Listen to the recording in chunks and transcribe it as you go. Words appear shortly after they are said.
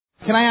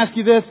can I ask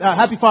you this?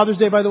 Happy Father's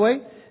Day, by the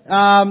way.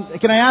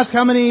 Can I ask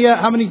how many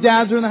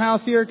dads are in the house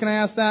here? Can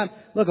I ask that?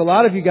 Look, a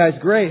lot of you guys,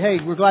 great. Hey,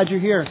 we're glad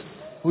you're here.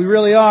 We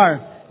really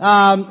are.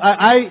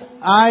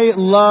 I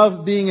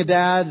love being a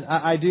dad.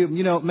 I do.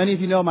 You know, many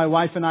of you know my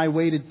wife and I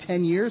waited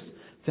 10 years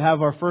to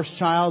have our first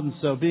child, and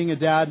so being a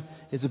dad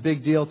is a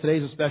big deal.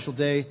 Today's a special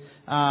day.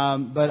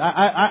 But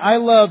I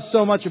love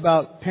so much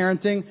about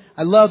parenting.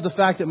 I love the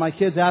fact that my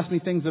kids ask me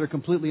things that are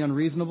completely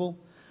unreasonable.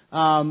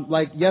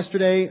 Like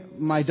yesterday,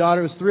 my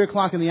daughter, it was 3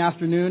 o'clock in the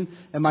afternoon,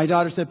 and my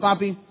daughter said,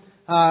 "Papi,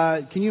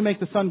 can you make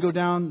the sun go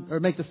down,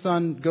 or make the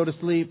sun go to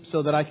sleep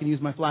so that I can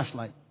use my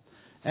flashlight?"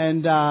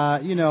 And, I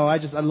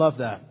love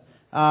that.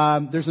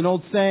 There's an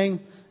old saying,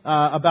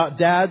 about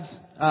dads,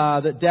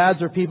 that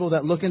dads are people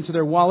that look into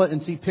their wallet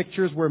and see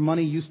pictures where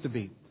money used to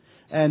be.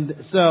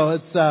 And so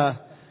it's,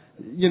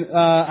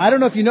 I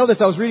don't know if you know this,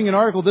 I was reading an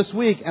article this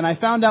week, and I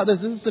found out this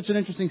is such an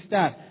interesting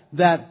stat,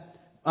 that,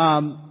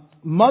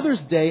 Mother's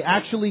Day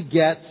actually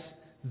gets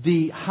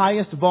the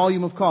highest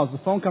volume of calls. The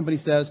phone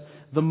company says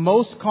the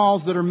most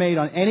calls that are made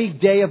on any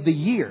day of the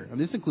year,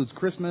 and this includes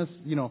Christmas,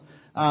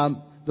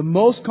 the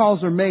most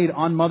calls are made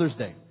on Mother's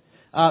Day.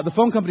 The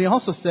phone company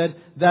also said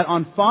that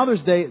on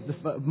Father's Day,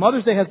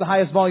 Mother's Day has the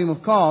highest volume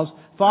of calls.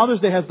 Father's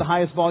Day has the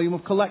highest volume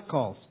of collect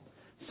calls.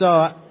 So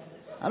I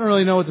don't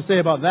really know what to say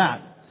about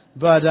that.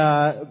 But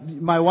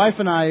my wife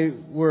and I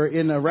were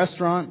in a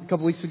restaurant a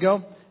couple weeks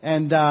ago,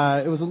 and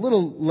it was a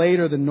little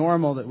later than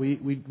normal that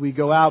we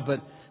go out.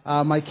 But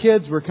my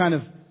kids were kind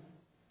of,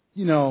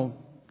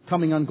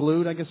 coming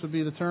unglued, I guess would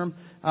be the term,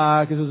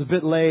 because it was a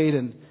bit late,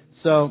 and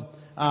so.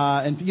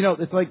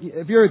 It's like,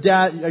 if you're a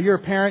dad, you're a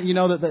parent, you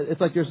know that it's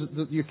like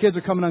your kids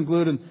are coming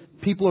unglued and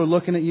people are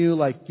looking at you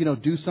like,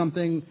 do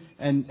something,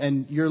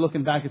 and you're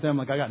looking back at them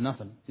like, I got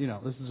nothing.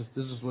 This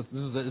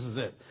is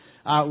it.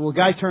 Well, a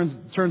guy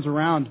turns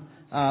around,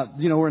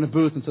 we're in a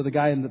booth, and so the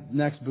guy in the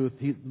next booth,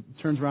 he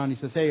turns around and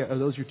he says, "Hey, are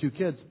those your 2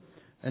 kids?"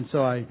 And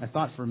so I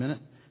thought for a minute,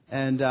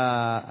 and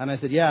I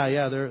said,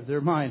 yeah,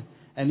 they're mine.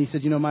 And he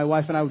said, my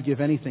wife and I would give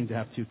anything to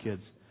have 2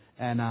 kids.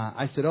 And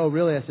I said, "Oh,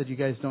 really?" I said, "You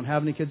guys don't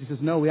have any kids?" He says,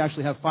 "No, we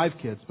actually have 5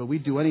 kids, but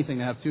we'd do anything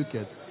to have 2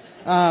 kids."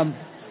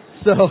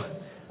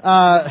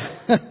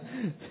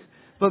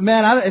 But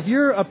man, if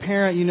you're a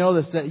parent, you know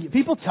this, that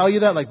people tell you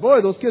that, like, "Boy,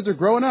 those kids are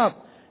growing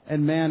up."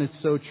 And man, it's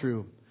so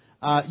true.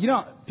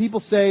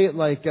 People say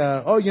like,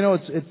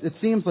 it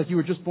seems like you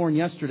were just born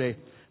yesterday.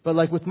 But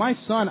like with my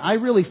son, I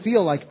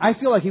feel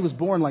like he was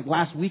born like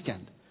last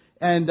weekend.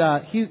 And,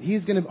 on Tuesday,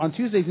 he's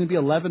going to be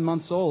 11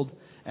 months old.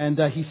 And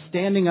he's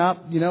standing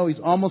up, he's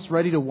almost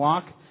ready to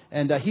walk.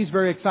 And he's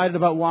very excited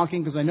about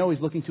walking because I know he's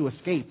looking to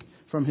escape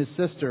from his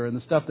sister and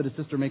the stuff that his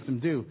sister makes him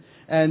do.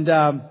 And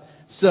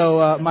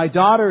so my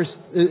daughter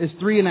is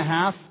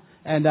 3.5,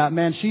 and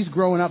man, she's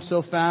growing up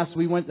so fast.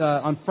 We went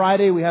on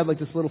Friday. We had like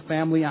this little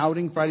family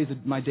outing. Friday's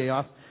my day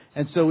off,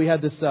 and so we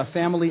had this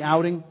family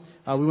outing.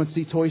 We went to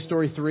see Toy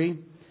Story 3.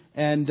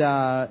 And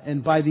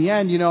by the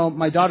end,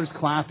 my daughter's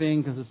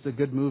clapping because it's a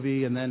good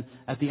movie. And then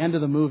at the end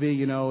of the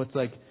movie, it's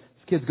like,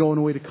 kid's going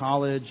away to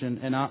college,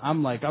 and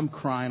I'm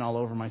crying all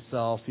over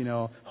myself,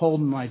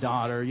 holding my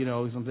daughter,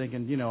 because I'm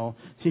thinking, you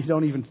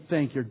don't even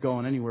think you're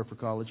going anywhere for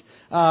college.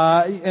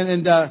 But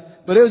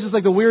it was just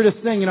like the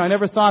weirdest thing, I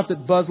never thought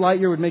that Buzz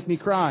Lightyear would make me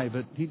cry,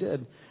 but he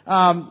did.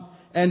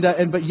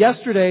 But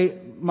yesterday,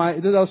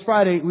 that was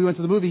Friday, we went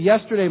to the movie.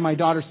 Yesterday, my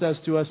daughter says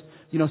to us,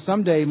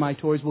 someday my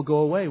toys will go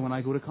away when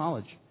I go to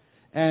college.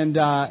 And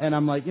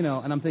I'm like,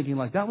 and I'm thinking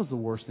like, that was the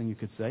worst thing you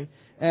could say.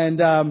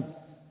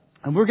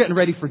 And we're getting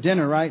ready for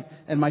dinner, right?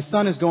 And my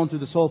son is going through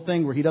this whole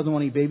thing where he doesn't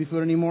want to eat baby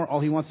food anymore. All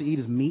he wants to eat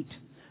is meat.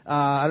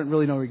 I don't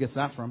really know where he gets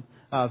that from.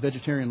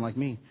 Vegetarian like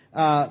me.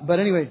 But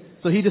anyway,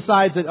 so he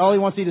decides that all he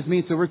wants to eat is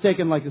meat. So we're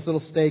taking like this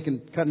little steak and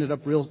cutting it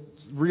up real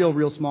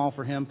small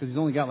for him because he's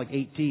only got like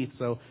 8 teeth.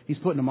 So he's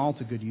putting them all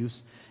to good use.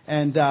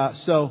 And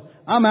so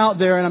I'm out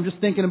there and I'm just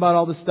thinking about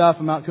all this stuff.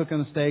 I'm out cooking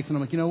the steaks and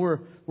I'm like,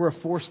 we're a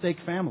 4-steak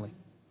family.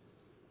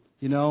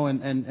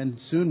 And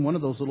soon one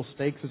of those little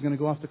steaks is going to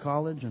go off to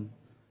college, and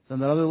then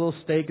the other little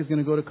steak is going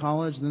to go to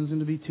college, and then there's going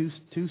to be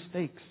two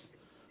steaks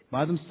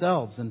by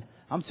themselves. And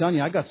I'm telling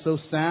you, I got so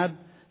sad,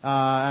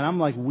 and I'm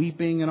like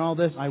weeping and all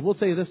this. I will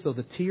tell you this though,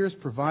 the tears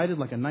provided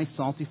like a nice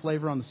salty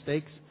flavor on the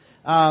steaks.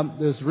 It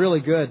was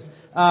really good.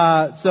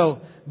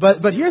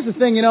 But here's the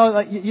thing,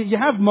 like you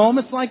have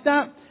moments like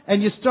that,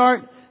 and you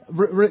start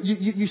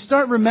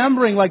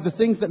remembering like the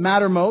things that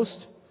matter most.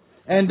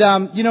 And,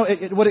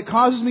 what it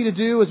causes me to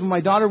do is when my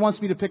daughter wants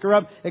me to pick her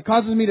up, it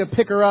causes me to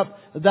pick her up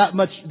that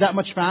much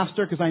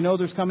faster because I know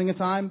there's coming a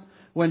time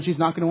when she's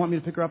not going to want me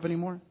to pick her up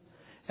anymore.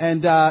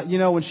 And,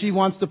 when she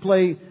wants to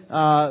play,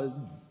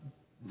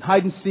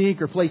 hide and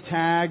seek or play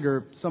tag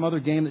or some other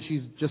game that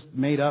she's just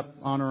made up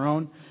on her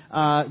own,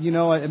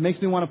 it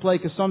makes me want to play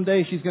because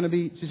someday she's going to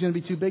be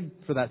too big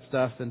for that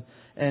stuff.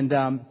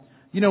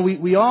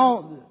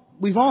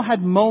 We've all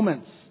had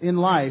moments in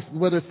life,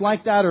 whether it's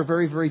like that or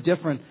very, very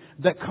different,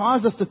 that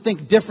cause us to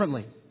think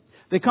differently.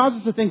 They cause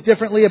us to think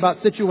differently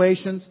about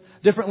situations,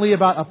 differently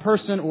about a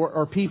person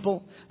or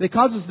people. They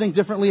cause us to think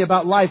differently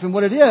about life. And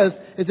what it is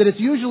that it's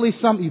usually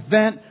some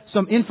event,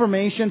 some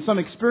information, some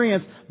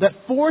experience that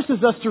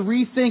forces us to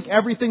rethink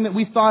everything that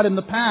we thought in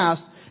the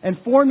past and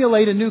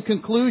formulate a new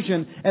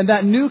conclusion. And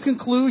that new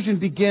conclusion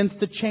begins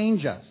to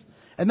change us.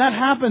 And that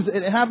happens,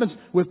 it happens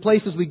with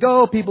places we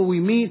go, people we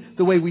meet,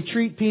 the way we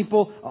treat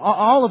people,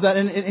 all of that.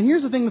 And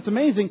here's the thing that's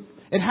amazing.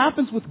 It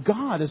happens with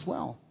God as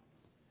well.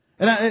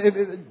 And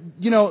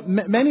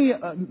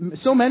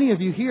so many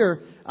of you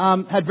here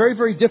had very,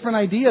 very different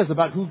ideas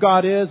about who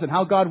God is and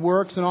how God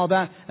works and all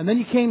that. And then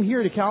you came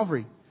here to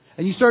Calvary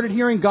and you started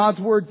hearing God's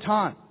Word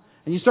taught.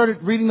 And you started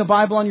reading the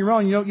Bible on your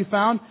own. You know what you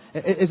found?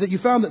 Is that you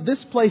found that this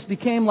place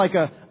became like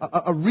a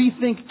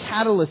rethink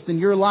catalyst in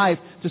your life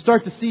to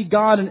start to see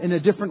God in a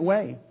different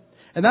way.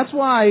 And that's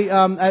why,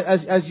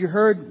 as you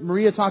heard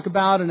Maria talk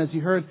about, and as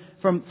you heard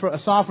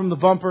saw from the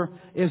bumper,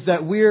 is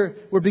that we're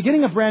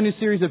beginning a brand new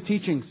series of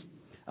teachings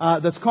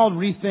that's called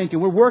Rethink,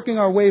 and we're working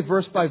our way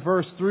verse by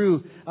verse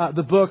through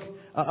the book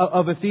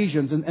of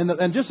Ephesians.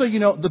 And just so you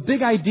know, the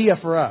big idea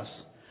for us,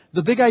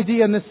 the big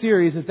idea in this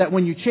series is that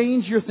when you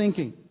change your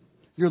thinking,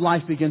 your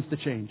life begins to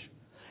change.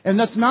 And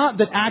that's not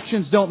that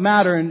actions don't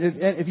matter. And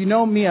if you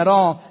know me at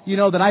all, you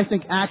know that I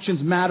think actions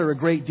matter a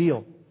great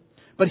deal.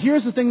 But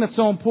here's the thing that's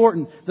so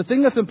important. The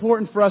thing that's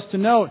important for us to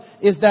note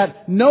is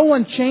that no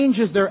one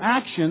changes their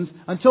actions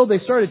until they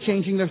started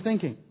changing their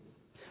thinking.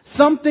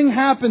 Something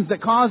happens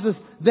that causes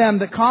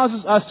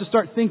us to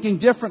start thinking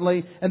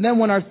differently. And then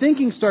when our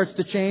thinking starts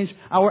to change,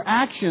 our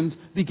actions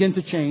begin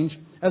to change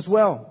as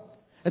well.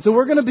 And so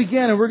we're going to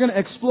begin and we're going to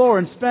explore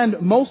and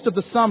spend most of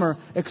the summer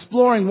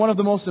exploring one of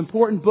the most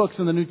important books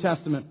in the New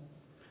Testament,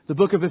 the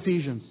book of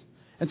Ephesians.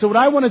 And so what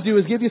I want to do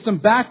is give you some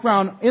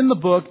background in the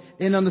book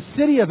and on the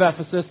city of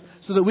Ephesus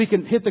so that we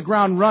can hit the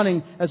ground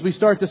running as we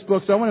start this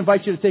book. So I want to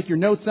invite you to take your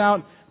notes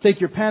out, take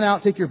your pen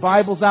out, take your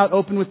Bibles out,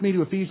 open with me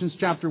to Ephesians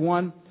chapter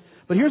 1.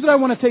 But here's what I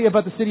want to tell you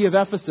about the city of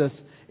Ephesus,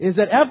 is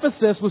that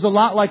Ephesus was a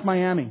lot like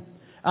Miami.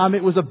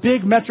 It was a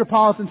big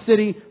metropolitan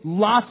city,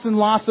 lots and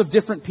lots of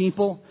different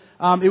people.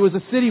 It was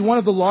a city, one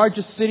of the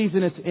largest cities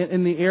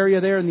in the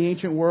area there in the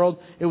ancient world.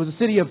 It was a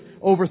city of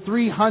over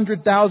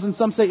 300,000,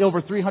 some say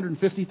over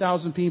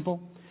 350,000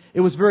 people.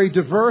 It was very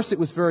diverse. It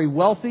was very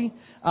wealthy.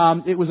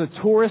 It was a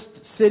tourist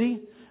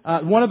city.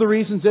 One of the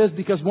reasons is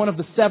because one of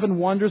the 7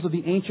 wonders of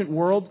the ancient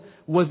world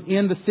was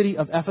in the city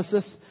of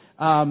Ephesus.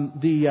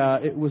 The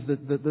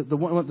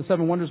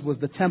 7 wonders was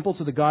the temple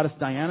to the goddess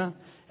Diana,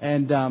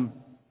 and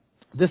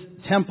this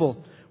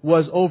temple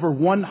was over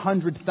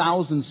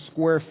 100,000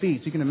 square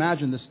feet. So you can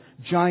imagine this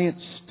giant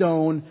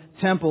stone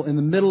temple in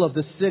the middle of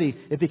the city.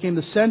 It became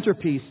the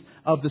centerpiece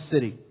of the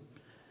city.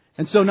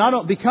 And so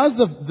because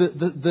of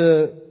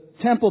the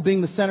temple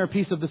being the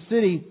centerpiece of the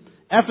city,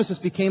 Ephesus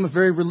became a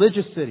very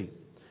religious city.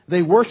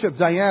 They worshiped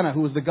Diana,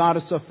 who was the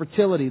goddess of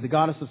fertility, the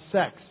goddess of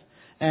sex.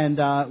 And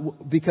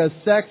because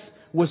sex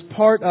was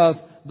part of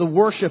the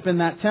worship in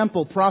that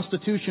temple,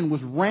 prostitution was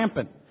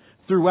rampant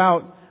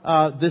throughout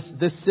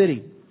this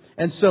city.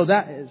 And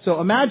so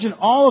imagine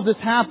all of this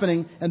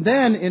happening, and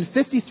then in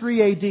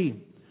 53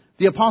 AD,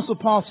 the Apostle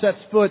Paul sets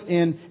foot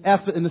in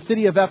the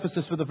city of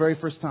Ephesus for the very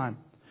first time.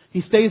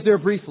 He stays there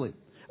briefly.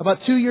 About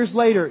 2 years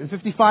later, in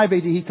 55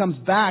 AD, he comes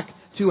back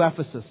to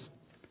Ephesus.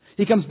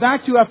 He comes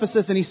back to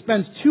Ephesus and he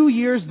spends 2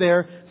 years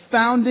there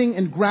founding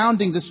and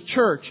grounding this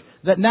church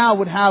that now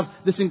would have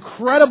this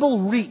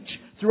incredible reach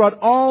throughout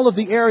all of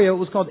the area. It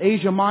was called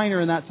Asia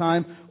Minor in that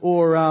time,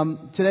 or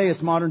today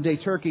it's modern day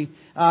Turkey.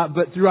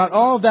 But throughout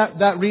all of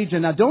that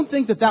region. Now don't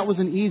think that was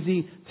an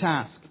easy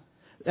task.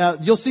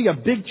 You'll see a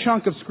big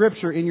chunk of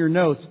Scripture in your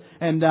notes,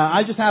 and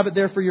I just have it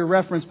there for your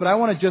reference, but I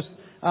want to just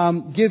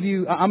I'm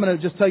going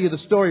to just tell you the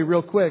story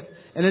real quick.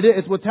 And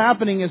it's what's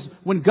happening is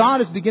when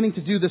God is beginning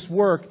to do this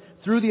work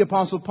through the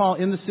Apostle Paul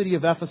in the city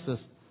of Ephesus,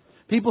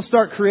 people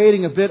start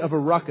creating a bit of a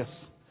ruckus.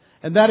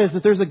 And that is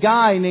that there's a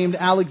guy named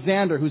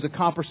Alexander who's a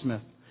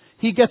coppersmith.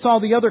 He gets all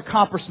the other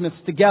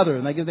coppersmiths together,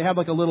 and they have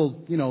like a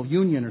little,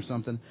 union or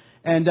something.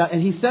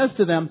 And he says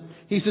to them,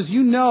 he says,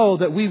 you know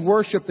that we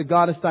worship the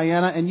goddess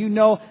Diana, and you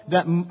know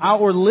that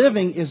our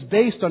living is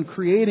based on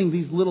creating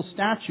these little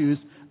statues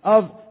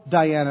of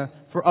Diana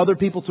for other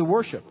people to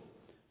worship.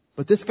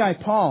 But this guy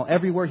Paul,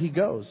 everywhere he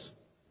goes,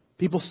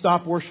 people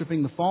stop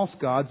worshiping the false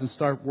gods and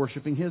start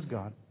worshiping his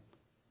God.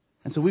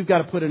 And so we've got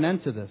to put an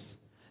end to this.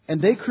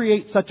 And they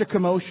create such a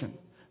commotion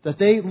that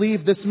they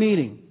leave this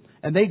meeting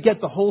and they get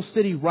the whole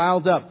city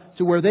riled up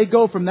to where they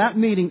go from that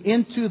meeting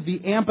into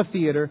the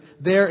amphitheater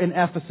there in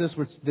Ephesus,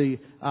 which the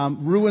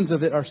ruins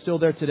of it are still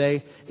there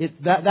today.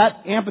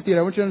 That amphitheater,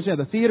 I want you to understand,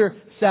 the theater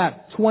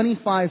sat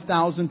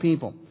 25,000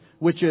 people,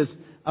 which is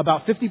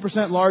about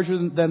 50%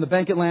 larger than the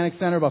Bank Atlantic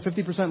Center, about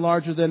 50%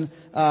 larger than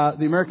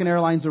the American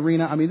Airlines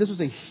Arena. I mean, this was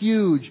a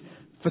huge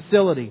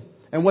facility.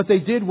 And what they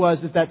did was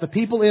that the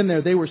people in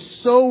there, they were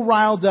so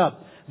riled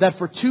up that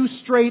for 2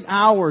 straight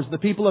hours, the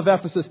people of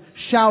Ephesus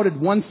shouted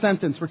one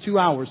sentence for 2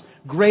 hours.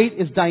 Great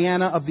is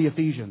Diana of the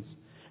Ephesians.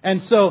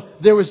 And so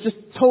there was just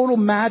total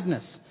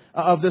madness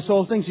of this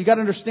whole thing. So you got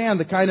to understand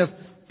the kind of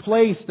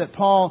place that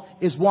Paul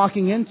is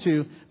walking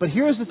into. But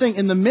here's the thing.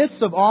 In the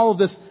midst of all of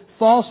this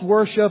false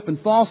worship and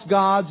false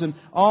gods and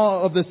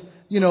all of this,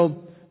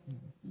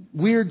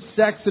 weird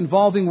sects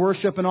involving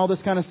worship and all this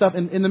kind of stuff.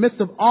 And in the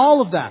midst of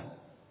all of that,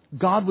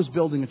 God was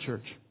building a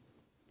church.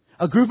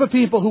 A group of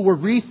people who were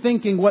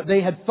rethinking what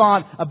they had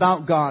thought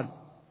about God.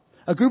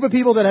 A group of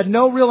people that had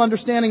no real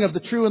understanding of the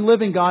true and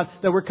living God,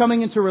 that were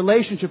coming into a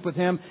relationship with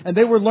Him, and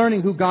they were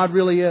learning who God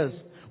really is.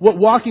 What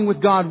walking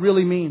with God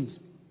really means.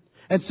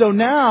 And so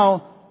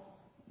now,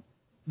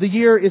 the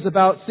year is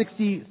about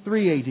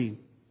 63 AD.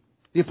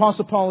 The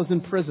Apostle Paul is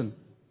in prison.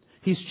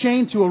 He's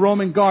chained to a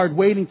Roman guard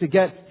waiting to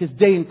get his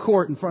day in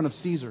court in front of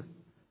Caesar.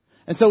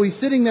 And so he's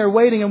sitting there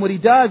waiting, and what he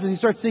does is he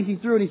starts thinking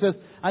through and he says,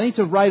 I need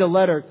to write a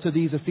letter to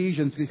these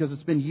Ephesians because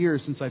it's been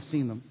years since I've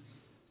seen them.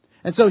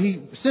 And so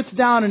he sits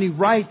down and he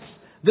writes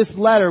this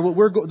letter,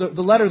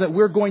 the letter that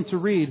we're going to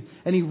read,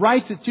 and he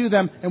writes it to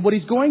them, and what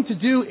he's going to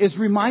do is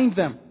remind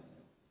them.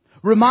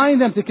 Remind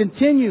them to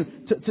continue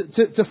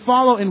to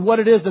follow in what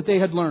it is that they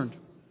had learned.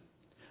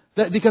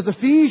 Because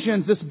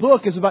Ephesians, this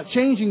book, is about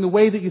changing the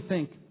way that you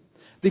think.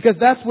 Because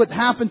that's what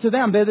happened to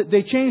them.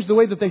 They changed the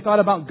way that they thought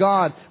about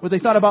God, what they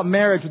thought about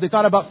marriage, what they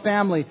thought about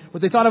family,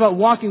 what they thought about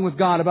walking with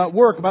God, about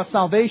work, about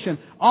salvation,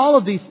 all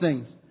of these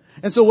things.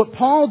 And so what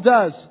Paul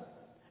does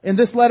in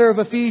this letter of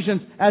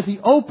Ephesians, as he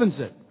opens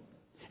it,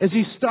 is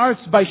he starts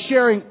by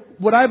sharing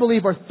what I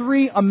believe are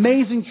three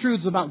amazing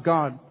truths about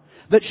God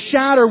that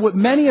shatter what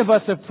many of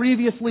us have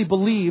previously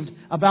believed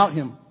about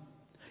Him.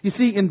 You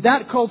see, in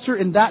that culture,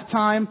 in that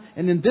time,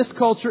 and in this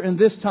culture, in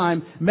this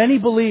time, many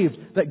believed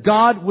that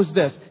God was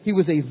this. He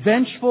was a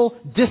vengeful,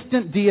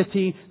 distant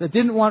deity that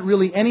didn't want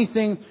really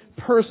anything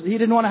He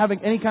didn't want to have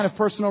any kind of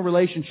personal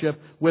relationship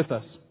with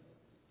us.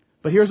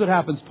 But here's what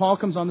happens. Paul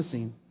comes on the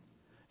scene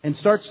and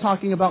starts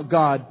talking about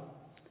God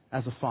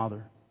as a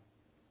father.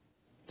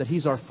 That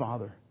He's our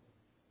Father.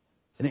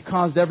 And it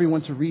caused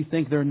everyone to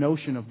rethink their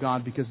notion of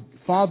God, because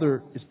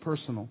Father is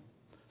personal.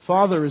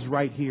 Father is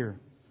right here.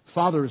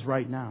 Father is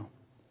right now.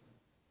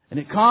 And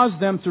it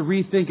caused them to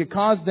rethink. It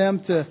caused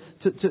them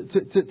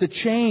to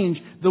change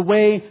the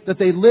way that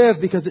they lived,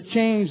 because it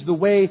changed the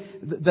way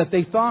that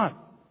they thought.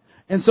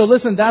 And so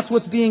listen, that's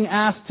what's being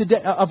asked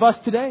today, of us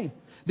today.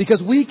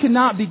 Because we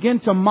cannot begin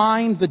to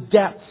mine the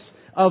depths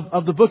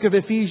of the book of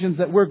Ephesians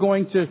that we're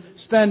going to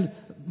spend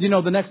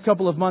the next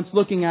couple of months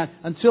looking at,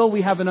 until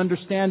we have an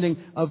understanding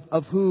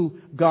of who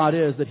God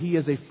is, that He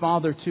is a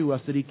Father to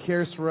us, that He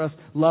cares for us,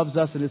 loves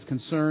us, and is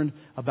concerned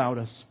about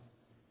us.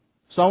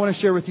 So I want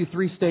to share with you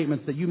three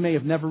statements that you may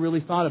have never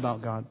really thought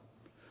about God.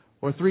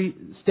 Or three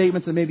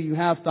statements that maybe you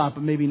have thought,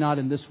 but maybe not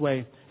in this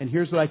way. And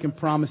here's what I can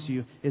promise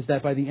you, is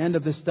that by the end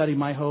of this study,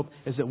 my hope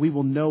is that we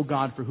will know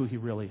God for who He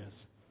really is.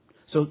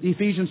 So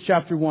Ephesians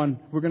chapter 1,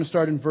 we're going to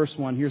start in verse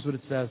 1. Here's what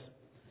it says.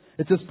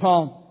 It says,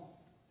 Paul,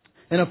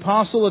 an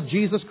apostle of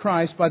Jesus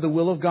Christ by the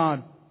will of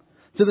God,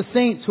 to the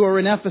saints who are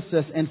in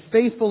Ephesus and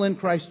faithful in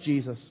Christ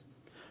Jesus.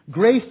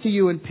 Grace to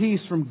you and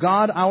peace from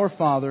God our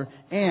Father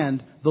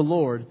and the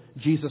Lord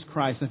Jesus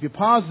Christ. And if you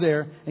pause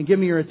there and give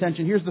me your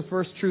attention, here's the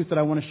first truth that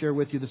I want to share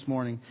with you this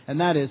morning.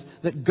 And that is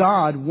that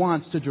God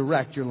wants to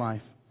direct your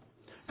life.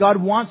 God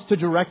wants to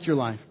direct your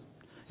life.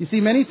 You see,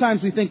 many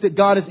times we think that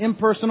God is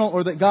impersonal,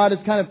 or that God is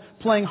kind of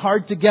playing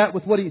hard to get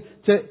with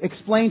to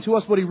explain to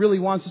us what He really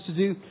wants us to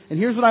do. And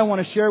here's what I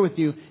want to share with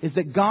you, is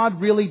that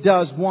God really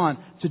does want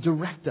to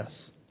direct us.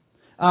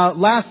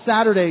 Last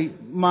Saturday,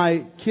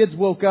 my kids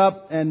woke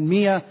up, and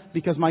Mia,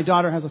 because my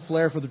daughter has a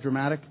flair for the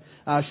dramatic,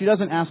 she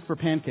doesn't ask for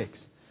pancakes.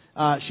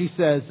 She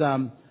says,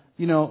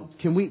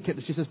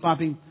 she says,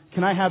 Poppy,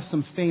 can I have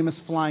some famous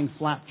flying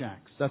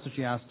flapjacks? That's what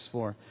she asks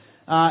for.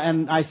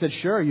 And I said,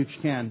 sure, you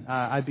can.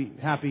 I'd be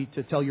happy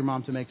to tell your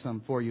mom to make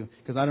some for you,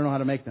 because I don't know how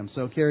to make them.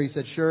 So Carrie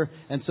said, sure.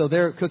 And so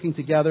they're cooking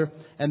together.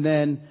 And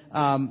then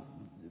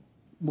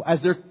as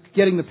they're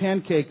getting the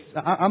pancakes,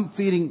 I'm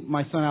feeding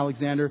my son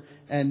Alexander,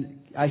 and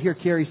I hear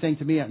Carrie saying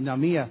to Mia, now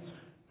Mia,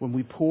 when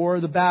we pour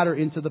the batter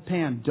into the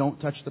pan, don't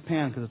touch the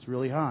pan because it's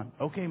really hot.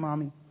 Okay,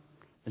 Mommy.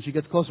 And she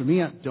gets closer.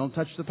 Mia, don't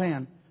touch the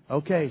pan.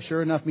 Okay,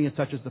 sure enough, Mia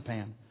touches the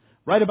pan.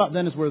 Right about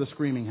then is where the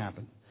screaming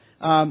happened.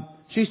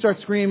 She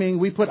starts screaming.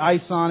 We put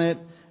ice on it.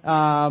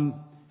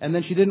 And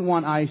then she didn't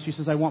want ice. She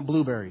says, I want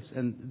blueberries.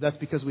 And that's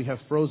because we have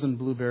frozen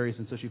blueberries.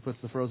 And so she puts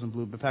the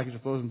package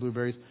of frozen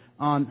blueberries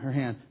on her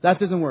hand. That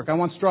doesn't work. I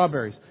want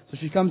strawberries. So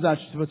she comes out.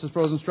 She puts the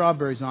frozen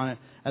strawberries on it.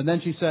 And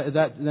then she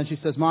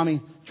says,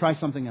 Mommy, try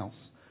something else.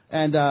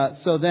 And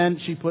so then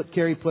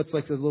Carrie puts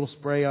like a little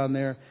spray on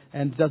there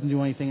and doesn't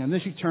do anything. And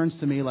then she turns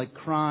to me like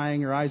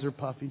crying. Her eyes are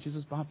puffy. And she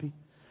says, Poppy,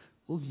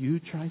 will you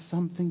try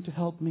something to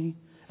help me?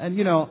 And,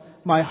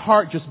 my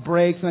heart just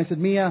breaks. And I said,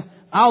 Mia,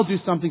 I'll do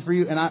something for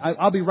you, and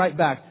I'll be right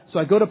back. So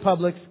I go to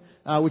Publix,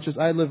 I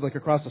live like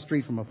across the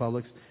street from a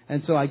Publix.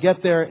 And so I get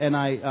there, and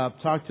I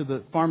talk to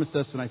the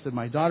pharmacist, and I said,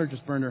 my daughter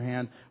just burned her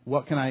hand.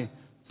 What can I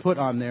put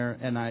on there?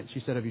 And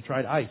she said, have you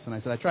tried ice? And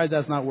I said, I tried that.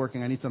 It's not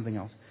working. I need something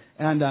else.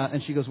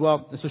 And she goes,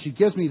 well, so she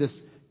gives me this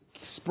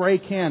spray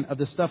can of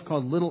this stuff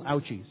called Little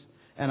Ouchies.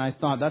 And I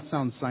thought, that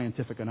sounds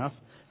scientific enough.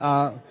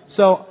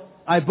 So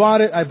I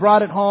bought it. I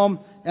brought it home,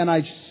 and I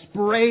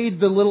sprayed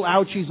the Little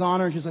Ouchies on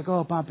her, and she's like,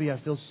 oh, Poppy, I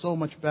feel so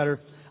much better.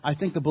 I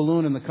think the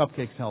balloon and the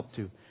cupcakes helped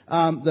too,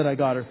 that I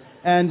got her.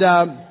 And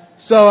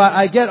so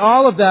I get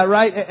all of that,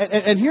 right?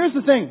 And here's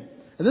the thing,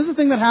 and this is the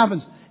thing that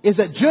happens, is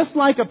that just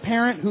like a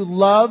parent who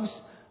loves,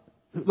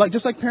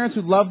 just like parents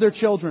who love their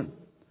children,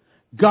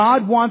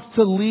 God wants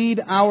to lead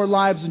our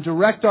lives and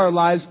direct our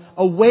lives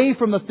away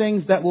from the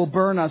things that will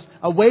burn us,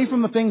 away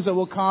from the things that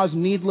will cause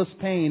needless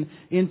pain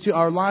into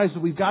our lives,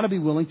 but we've got to be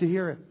willing to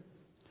hear it.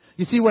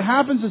 You see, what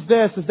happens is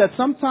this, is that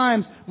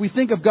sometimes we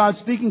think of God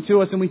speaking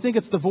to us and we think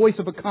it's the voice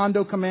of a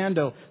condo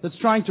commando that's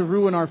trying to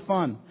ruin our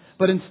fun.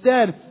 But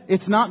instead,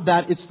 it's not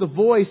that. It's the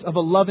voice of a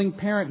loving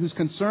parent who's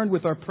concerned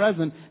with our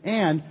present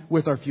and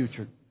with our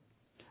future.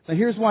 Now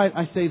here's why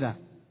I say that.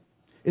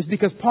 It's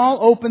because Paul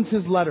opens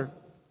his letter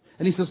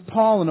and he says,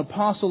 Paul, an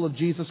apostle of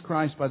Jesus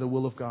Christ by the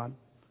will of God.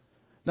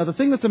 Now the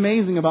thing that's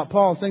amazing about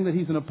Paul, saying that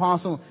he's an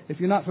apostle, if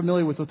you're not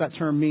familiar with what that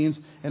term means,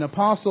 an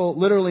apostle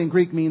literally in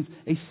Greek means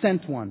a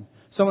sent one.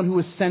 Someone who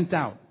is sent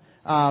out.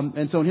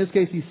 And so in his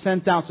case, he's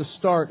sent out to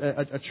start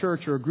a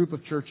church or a group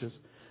of churches.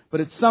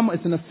 But it's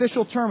an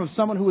official term of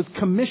someone who is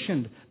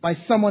commissioned by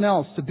someone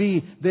else to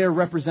be their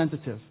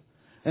representative.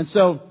 And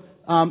so,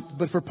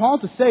 but for Paul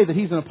to say that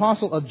he's an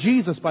apostle of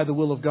Jesus by the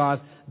will of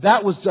God,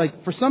 that was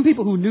like, for some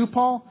people who knew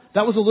Paul,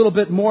 that was a little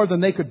bit more than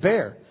they could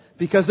bear.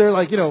 Because they're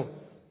like,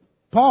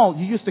 Paul,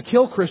 you used to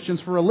kill Christians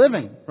for a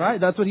living,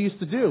 right? That's what he used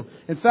to do.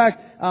 In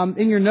fact,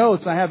 in your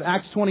notes, I have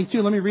Acts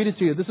 22. Let me read it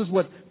to you. This is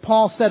what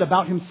Paul said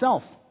about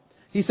himself.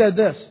 He said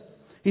this.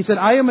 He said,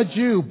 I am a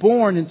Jew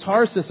born in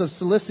Tarsus of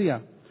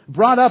Cilicia,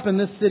 brought up in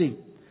this city.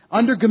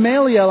 Under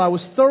Gamaliel, I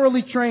was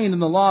thoroughly trained in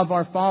the law of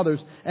our fathers,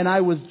 and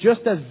I was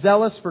just as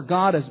zealous for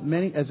God as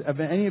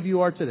any of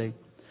you are today.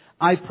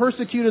 I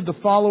persecuted the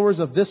followers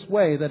of this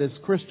way, that is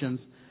Christians,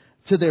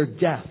 to their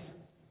death,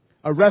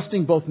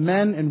 arresting both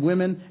men and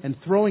women and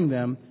throwing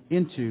them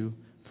into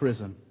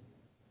prison.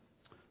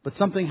 But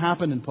something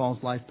happened in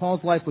Paul's life.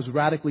 Paul's life was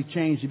radically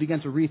changed. He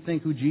began to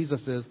rethink who Jesus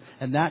is,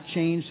 and that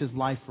changed his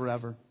life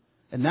forever.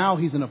 And now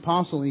he's an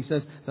apostle, and he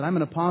says that I'm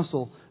an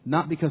apostle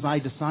not because I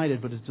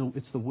decided, but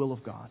it's the will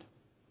of God.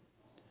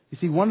 You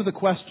see, one of the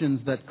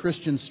questions that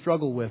Christians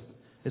struggle with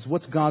is,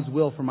 what's God's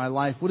will for my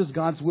life? What is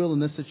God's will in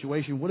this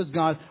situation? What does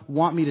God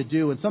want me to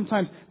do? And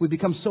sometimes we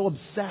become so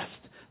obsessed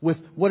with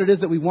what it is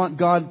that we want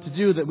God to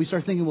do that we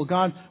start thinking,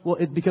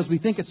 because we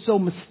think it's so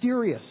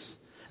mysterious.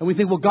 And we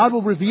think, God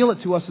will reveal it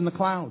to us in the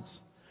clouds.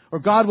 Or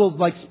God will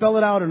spell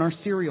it out in our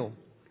cereal.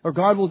 Or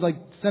God will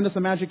send us a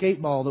magic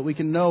 8-ball that we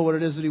can know what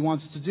it is that He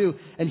wants us to do.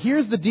 And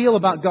here's the deal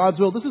about God's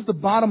will. This is the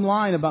bottom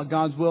line about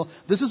God's will.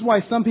 This is why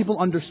some people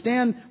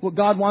understand what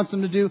God wants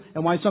them to do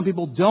and why some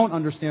people don't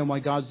understand why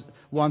God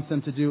wants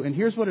them to do. And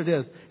here's what it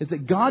is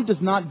that God does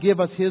not give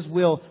us His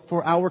will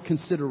for our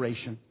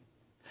consideration.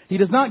 He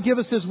does not give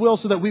us His will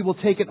so that we will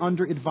take it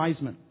under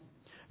advisement.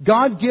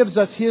 God gives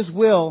us His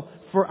will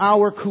for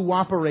our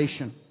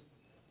cooperation.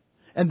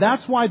 And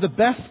that's why the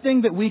best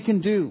thing that we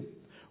can do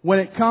when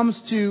it comes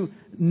to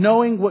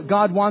knowing what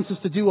God wants us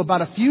to do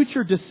about a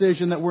future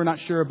decision that we're not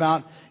sure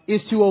about is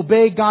to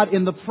obey God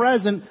in the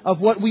present of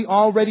what we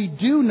already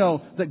do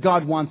know that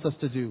God wants us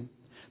to do.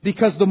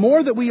 Because the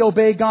more that we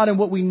obey God and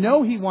what we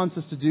know He wants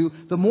us to do,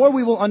 the more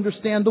we will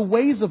understand the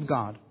ways of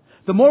God.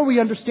 The more we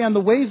understand the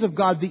ways of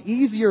God, the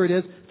easier it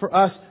is for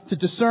us to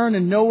discern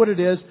and know what it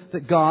is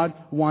that God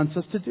wants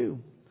us to do.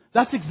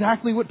 That's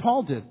exactly what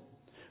Paul did.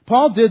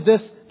 Paul did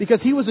this because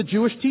he was a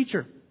Jewish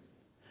teacher.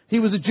 He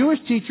was a Jewish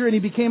teacher and he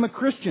became a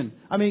Christian.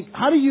 I mean,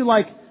 how do you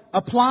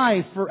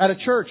apply at a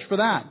church for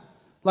that?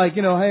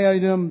 Hey, how you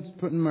doing? I'm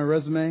putting my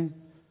resume.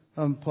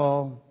 I'm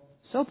Paul.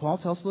 So Paul,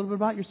 tell us a little bit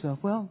about yourself.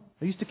 Well,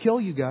 I used to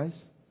kill you guys,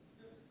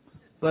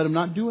 but I'm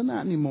not doing that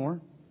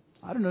anymore.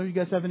 I don't know, you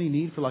guys have any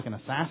need for an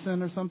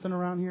assassin or something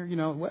around here?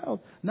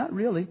 Well, not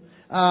really.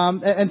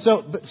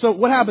 So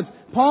what happens?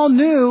 Paul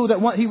knew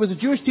that he was a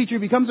Jewish teacher, he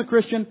becomes a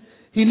Christian.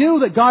 He knew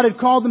that God had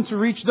called him to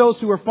reach those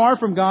who were far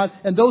from God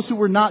and those who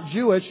were not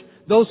Jewish,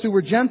 those who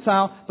were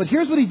Gentile. But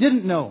here's what he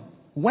didn't know.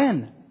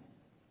 When?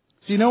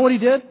 So you know what he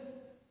did?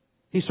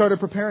 He started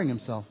preparing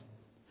himself.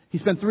 He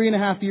spent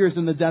 3.5 years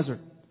in the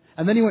desert.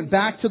 And then he went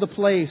back to the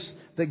place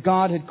that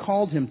God had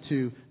called him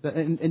to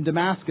in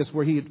Damascus,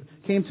 where he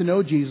came to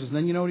know Jesus. And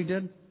then you know what he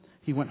did?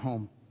 He went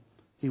home.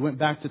 He went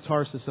back to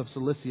Tarsus of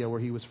Cilicia,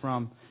 where he was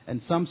from.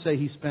 And some say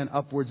he spent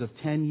upwards of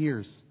 10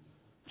 years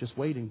just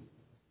waiting,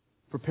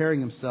 preparing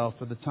himself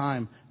for the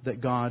time that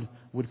God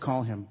would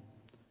call him.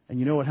 And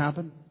you know what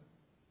happened?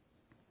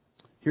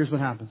 Here's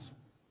what happens.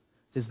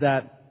 Is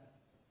that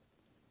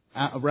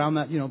around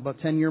that, about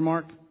 10-year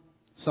mark,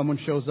 someone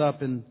shows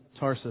up in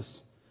Tarsus,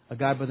 a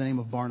guy by the name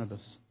of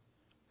Barnabas.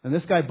 And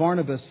this guy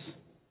Barnabas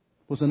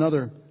was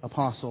another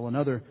apostle,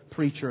 another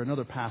preacher,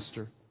 another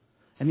pastor.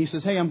 And he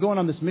says, hey, I'm going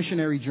on this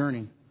missionary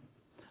journey.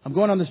 I'm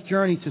going on this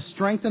journey to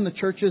strengthen the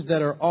churches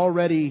that are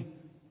already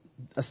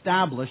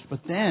established,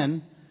 but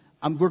then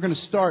we're going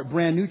to start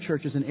brand new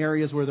churches in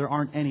areas where there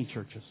aren't any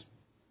churches.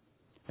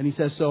 And he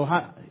says, so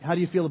how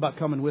do you feel about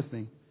coming with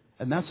me?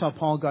 And that's how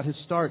Paul got his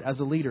start as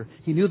a leader.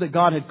 He knew that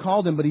God had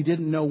called him, but he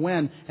didn't know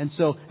when. And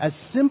so, as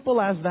simple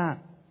as that,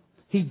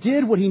 He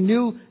did what he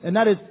knew, and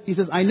that is, he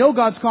says, I know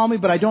God's called me,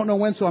 but I don't know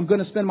when, so I'm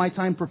going to spend my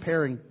time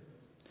preparing.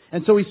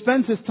 And so he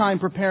spends his time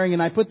preparing,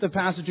 and I put the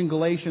passage in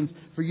Galatians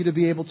for you to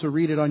be able to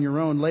read it on your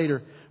own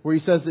later, where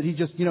he says that he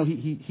just,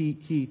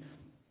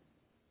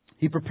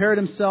 he prepared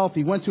himself,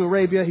 he went to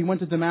Arabia, he went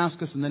to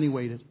Damascus, and then he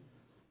waited.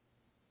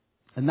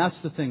 And that's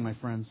the thing, my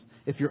friends.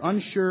 If you're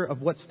unsure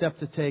of what step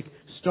to take,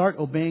 start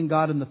obeying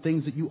God in the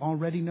things that you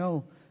already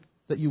know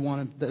that He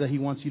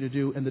wants you to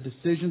do, and the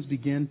decisions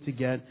begin to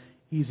get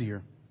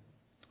easier.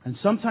 And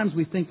sometimes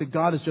we think that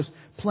God is just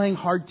playing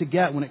hard to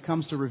get when it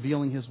comes to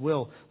revealing His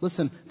will.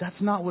 Listen, that's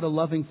not what a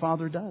loving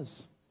Father does.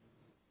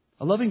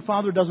 A loving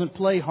Father doesn't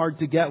play hard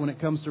to get when it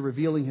comes to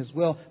revealing His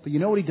will. But you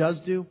know what He does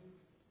do?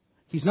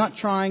 He's not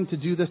trying to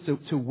do this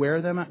to wear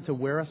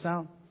us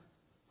out.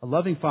 A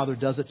loving Father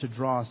does it to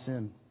draw us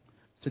in,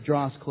 to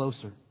draw us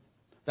closer.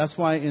 That's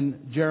why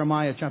in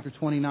Jeremiah chapter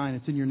 29,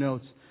 it's in your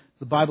notes,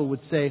 the Bible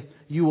would say,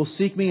 you will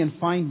seek me and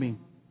find me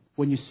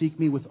when you seek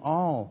me with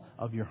all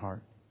of your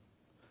heart.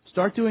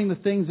 Start doing the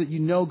things that you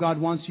know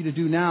God wants you to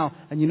do now.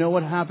 And you know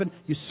what happened?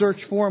 You search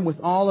for Him with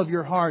all of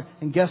your heart.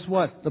 And guess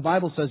what? The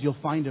Bible says you'll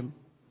find Him.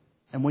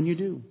 And when you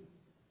do,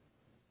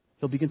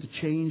 He'll begin to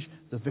change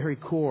the very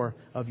core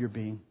of your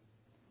being.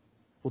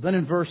 Well, then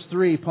in verse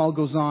 3, Paul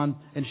goes on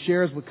and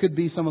shares what could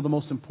be some of the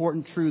most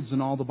important truths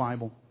in all the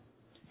Bible.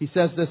 He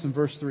says this in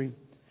verse 3.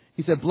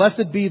 He said,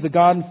 Blessed be the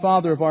God and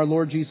Father of our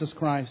Lord Jesus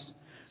Christ,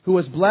 who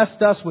has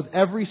blessed us with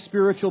every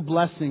spiritual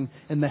blessing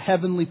in the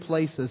heavenly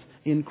places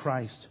in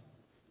Christ.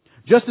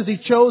 Just as He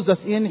chose us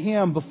in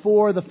Him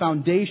before the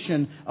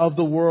foundation of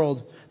the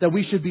world, that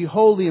we should be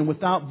holy and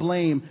without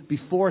blame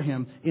before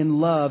Him in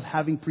love,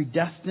 having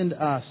predestined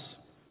us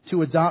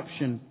to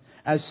adoption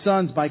as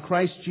sons by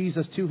Christ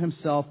Jesus to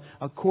Himself,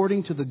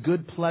 according to the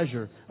good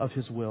pleasure of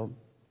His will,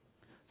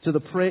 to the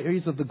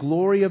praise of the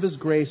glory of His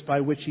grace,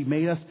 by which He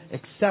made us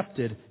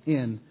accepted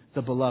in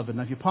the Beloved.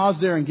 Now, if you pause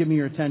there and give me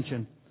your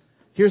attention,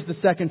 here's the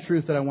second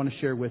truth that I want to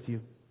share with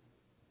you.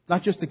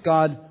 Not just that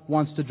God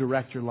wants to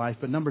direct your life,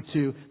 but number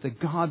two, that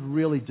God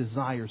really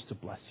desires to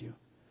bless you.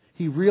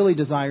 He really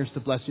desires to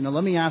bless you. Now,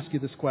 let me ask you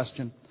this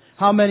question.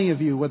 How many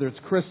of you, whether it's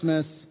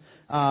Christmas,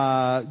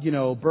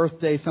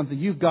 birthday, something,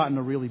 you've gotten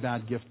a really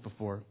bad gift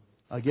before?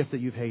 A gift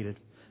that you've hated.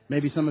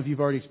 Maybe some of you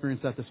have already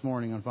experienced that this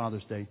morning on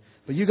Father's Day.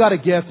 But you got a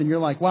gift and you're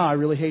like, wow, I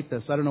really hate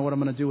this. I don't know what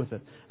I'm going to do with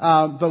it. But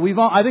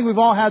I think we've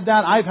all had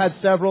that. I've had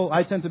several.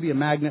 I tend to be a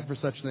magnet for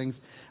such things.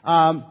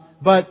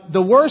 But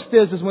the worst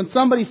is when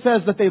somebody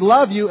says that they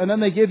love you and then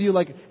they give you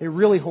like a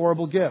really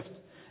horrible gift.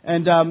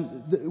 And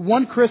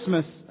one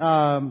Christmas,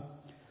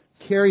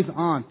 Carrie's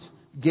aunt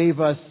gave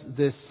us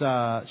this,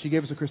 she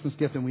gave us a Christmas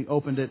gift and we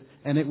opened it,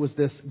 and it was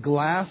this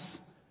glass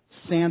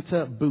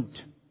Santa boot.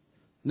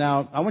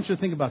 Now, I want you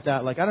to think about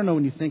that. Like, I don't know,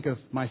 when you think of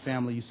my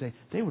family, you say,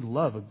 they would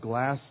love a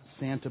glass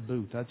Santa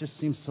boot. That just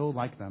seems so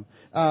like them.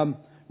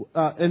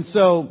 And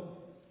so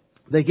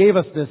they gave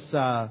us this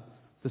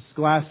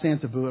glass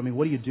Santa boot. I mean,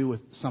 what do you do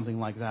with something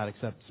like that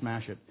except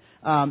smash it?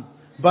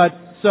 But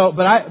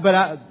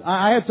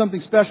I had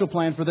something special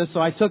planned for this, so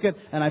I took it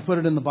and I put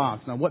it in the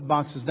box. Now, what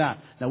box is that?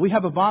 Now, we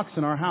have a box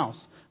in our house.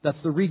 That's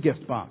the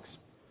regift box.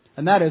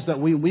 And that is that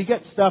we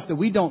get stuff that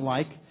we don't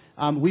like,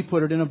 we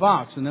put it in a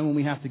box. And then when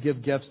we have to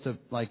give gifts to,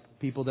 like,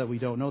 people that we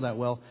don't know that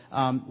well,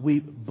 we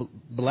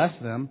bless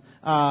them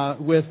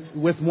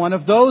with one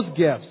of those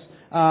gifts.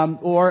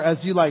 Or as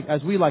we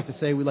like to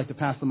say, we like to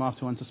pass them off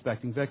to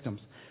unsuspecting victims.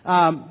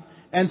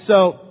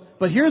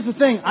 But here's the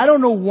thing. I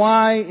don't know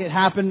why it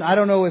happened. I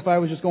don't know if I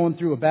was just going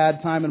through a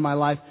bad time in my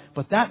life,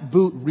 but that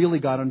boot really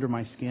got under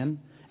my skin.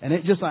 And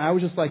I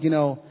was just like,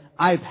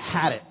 I've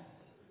had it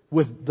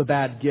with the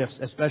bad gifts,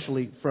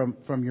 especially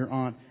from your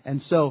aunt.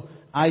 And so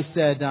I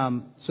said,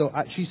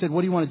 she said,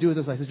 what do you want to do with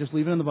this? I said, just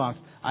leave it in the box.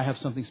 I have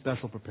something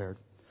special prepared.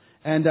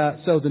 And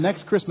so the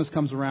next Christmas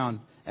comes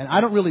around, and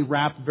I don't really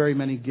wrap very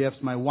many gifts.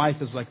 My wife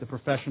is like the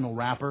professional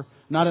wrapper,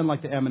 not in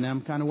like the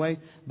M&M kind of way,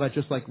 but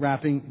just like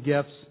wrapping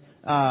gifts.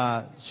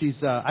 In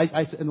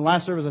the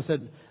last service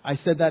I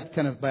said that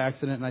kind of by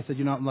accident, and I said,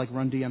 I'm like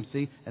Run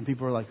DMC, and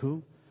people were like,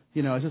 who?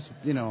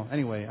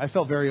 Anyway, I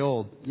felt very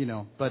old,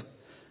 but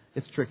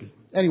it's tricky.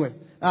 Anyway,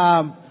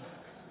 a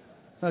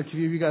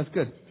few of you guys,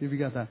 good. A few of you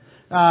got that.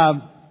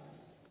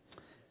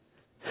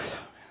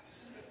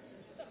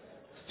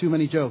 It's too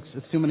many jokes.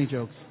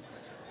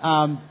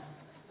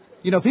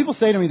 People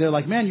say to me, they're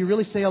like, man, you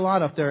really say a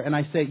lot up there. And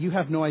I say, you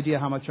have no idea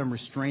how much I'm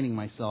restraining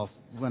myself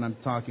when I'm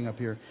talking up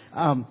here.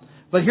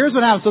 But here's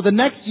what happened. So the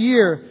next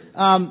year,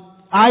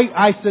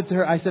 I said to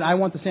her, I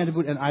want the Santa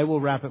boot and I will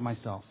wrap it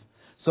myself.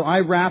 So I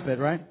wrap it,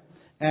 right?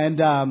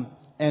 And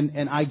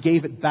I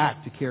gave it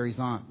back to Carrie's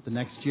aunt the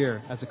next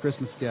year as a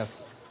Christmas gift.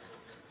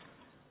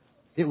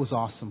 It was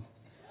awesome.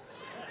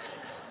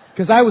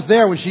 Because I was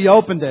there when she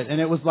opened it,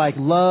 and it was like,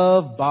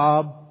 love,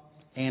 Bob,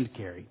 and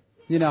Carrie.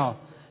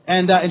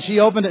 And she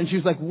opened it, and she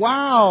was like,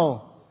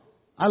 wow,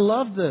 I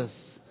love this.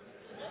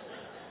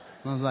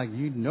 And I was like,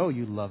 you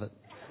love it.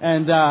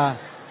 And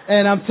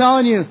I'm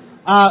telling you,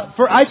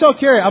 I told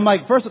Carrie, I'm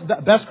like,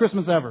 best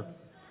Christmas ever.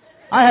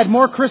 I had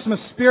more Christmas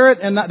spirit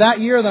in that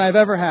year than I've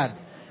ever had.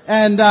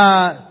 And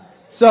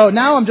so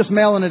now I'm just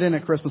mailing it in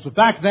at Christmas. But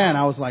back then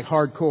I was like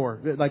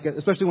hardcore, like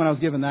especially when I was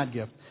given that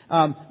gift.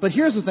 But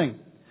here's the thing.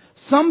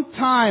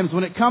 Sometimes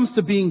when it comes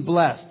to being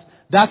blessed,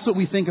 that's what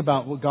we think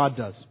about what God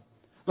does.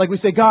 Like we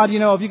say, God,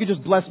 if you could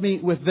just bless me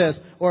with this,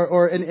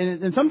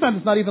 and sometimes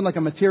it's not even like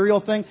a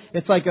material thing.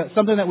 It's like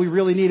something that we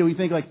really need, and we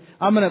think like,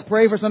 I'm going to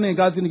pray for something, and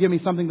God's going to give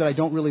me something that I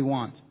don't really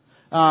want.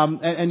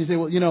 And you say,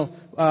 well,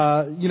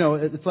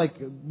 it's like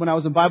when I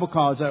was in Bible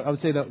college, I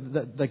would say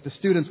that like the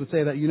students would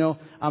say that,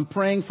 I'm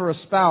praying for a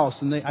spouse,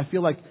 and I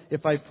feel like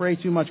if I pray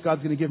too much,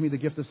 God's going to give me the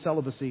gift of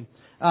celibacy.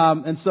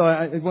 And so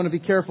I want to be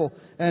careful.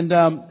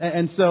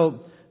 And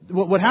so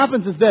what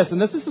happens is this,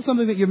 and this is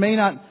something that you may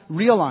not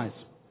realize.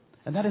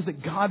 And that is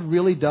that God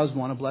really does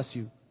want to bless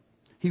you.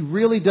 He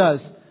really does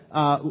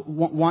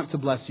want to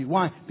bless you.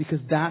 Why? Because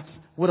that's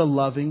what a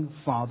loving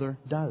Father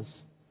does.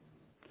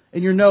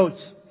 In your notes,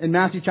 in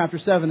Matthew chapter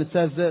 7, it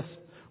says this: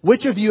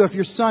 which of you, if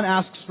your son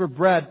asks for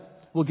bread,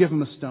 will give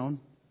him a stone?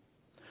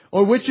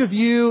 Or which of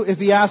you, if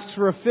he asks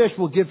for a fish,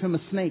 will give him a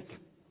snake?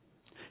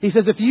 He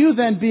says, if you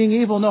then, being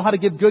evil, know how to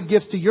give good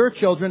gifts to your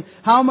children,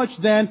 how much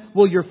then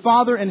will your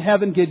Father in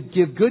heaven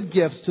give good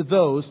gifts to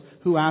those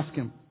who ask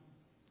Him?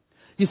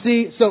 You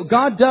see, so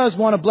God does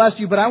want to bless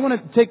you, but I want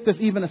to take this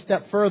even a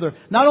step further.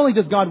 Not only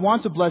does God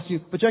want to bless you,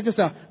 but check this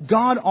out.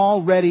 God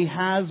already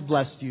has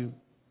blessed you.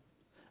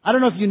 I don't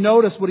know if you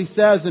notice what He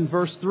says in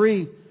verse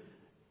 3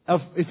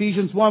 of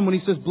Ephesians 1 when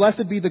He says,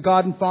 blessed be the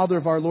God and Father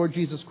of our Lord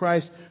Jesus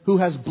Christ, who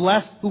has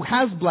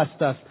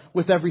blessed us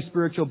with every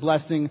spiritual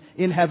blessing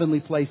in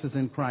heavenly places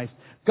in Christ.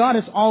 God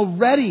has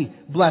already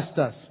blessed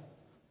us.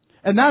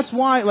 And that's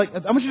why, I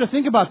want you to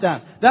think about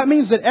that. That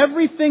means that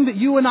everything that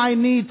you and I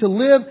need to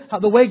live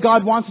the way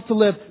God wants us to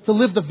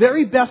live the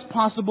very best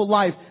possible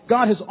life,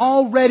 God has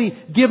already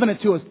given it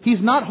to us. He's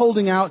not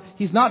holding out.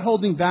 He's not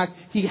holding back.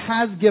 He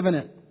has given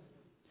it.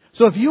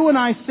 So if you and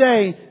I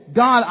say,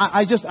 God,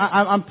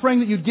 I'm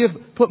praying that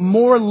you'd put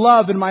more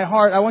love in my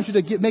heart. I want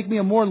you to make me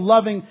a more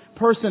loving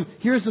person.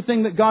 Here's the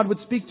thing that God would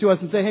speak to us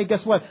and say, hey, guess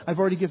what? I've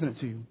already given it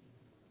to you.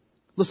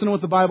 Listen to what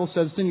the Bible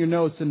says. It's in your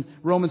notes in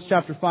Romans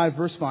chapter 5,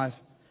 verse 5.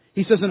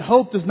 He says, and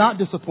hope does not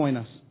disappoint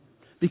us,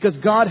 because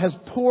God has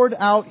poured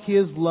out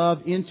His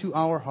love into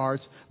our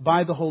hearts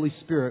by the Holy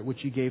Spirit, which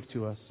He gave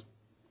to us.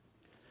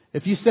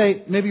 If you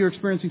say, maybe you're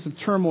experiencing some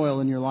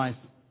turmoil in your life,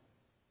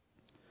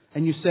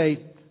 and you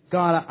say,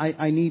 God,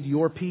 I need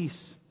your peace.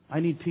 I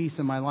need peace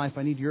in my life.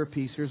 I need your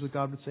peace. Here's what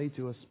God would say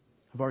to us.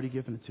 I've already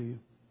given it to you.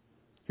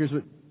 Here's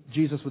what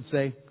Jesus would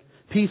say.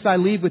 Peace I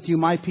leave with you,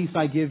 my peace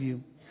I give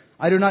you.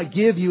 I do not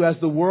give you as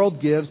the world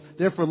gives.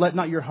 Therefore let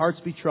not your hearts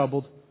be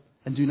troubled,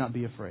 and do not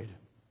be afraid.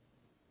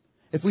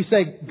 If we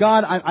say,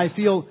 God, I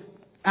feel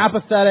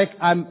apathetic,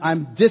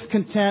 I'm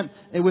discontent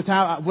with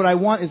what I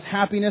want is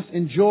happiness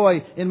and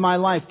joy in my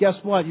life. Guess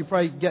what? You're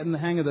probably getting the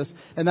hang of this.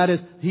 And that is,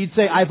 He'd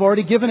say, I've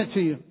already given it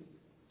to you.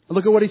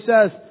 Look at what He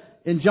says.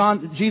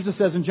 Jesus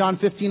says in John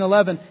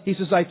 15:11, He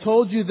says, I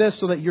told you this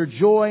so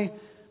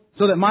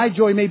that my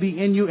joy may be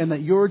in you and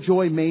that your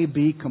joy may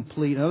be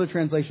complete. Another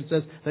translation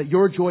says that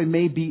your joy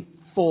may be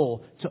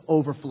full to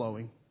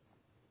overflowing.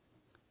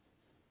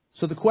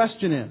 So the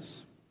question is,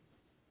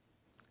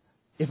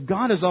 if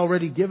God has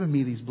already given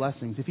me these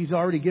blessings, if He's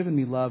already given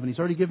me love, and He's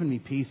already given me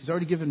peace, He's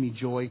already given me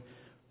joy,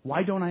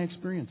 why don't I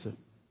experience it?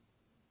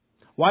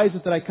 Why is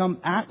it that I come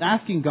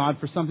asking God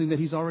for something that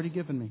He's already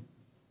given me?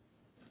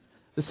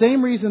 The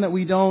same reason that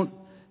we don't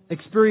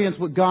experience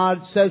what God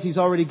says He's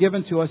already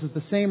given to us is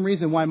the same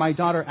reason why my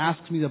daughter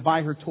asks me to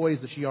buy her toys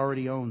that she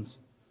already owns.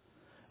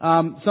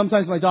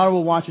 Sometimes my daughter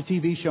will watch a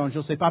TV show and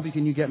she'll say, Papi,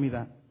 can you get me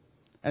that?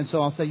 And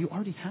so I'll say, you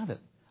already have it.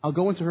 I'll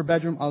go into her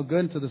bedroom, I'll go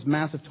into this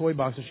massive toy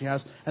box that she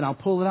has, and I'll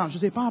pull it out. And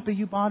she'll say, Papi,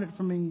 you bought it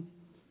for me.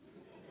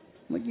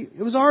 I'm like,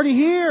 it was already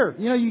here.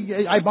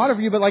 I bought it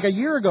for you, but like a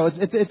year ago.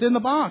 It's in the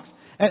box.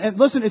 And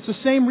listen, it's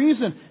the same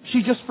reason. She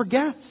just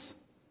forgets.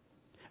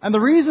 And the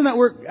reason that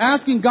we're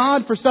asking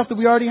God for stuff that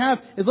we already have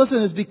is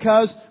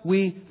because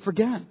we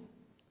forget.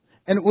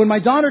 And when my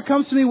daughter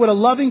comes to me, what a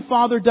loving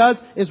Father does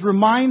is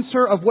reminds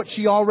her of what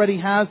she already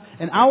has.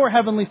 And our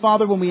Heavenly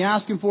Father, when we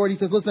ask Him for it, He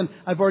says, listen,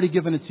 I've already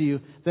given it to you.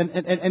 And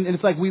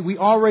it's like we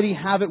already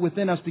have it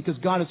within us because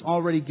God has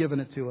already given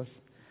it to us.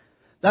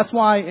 That's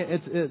why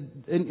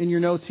in your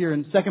notes here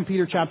in 2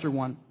 Peter chapter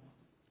 1,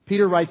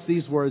 Peter writes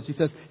these words. He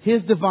says,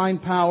 His divine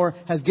power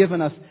has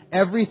given us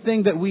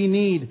everything that we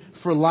need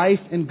for life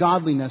and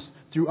godliness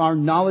through our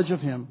knowledge of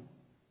Him,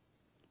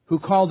 who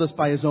called us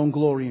by His own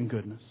glory and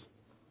goodness.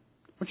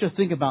 I want you to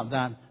think about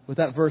that, what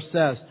that verse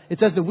says. It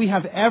says that we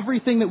have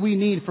everything that we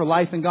need for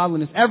life and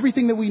godliness.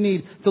 Everything that we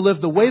need to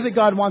live the way that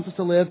God wants us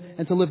to live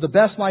and to live the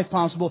best life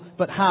possible.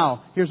 But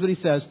how? Here's what He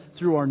says,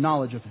 through our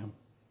knowledge of Him.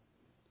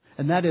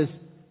 And that is,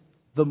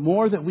 the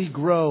more that we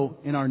grow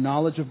in our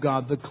knowledge of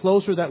God, the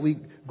closer that we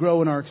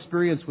grow in our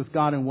experience with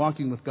God and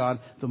walking with God,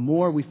 the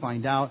more we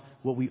find out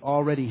what we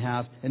already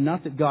have. And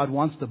not that God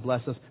wants to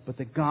bless us, but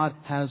that God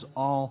has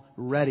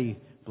already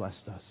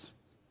blessed us.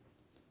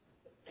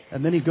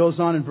 And then he goes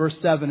on in verse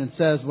 7 and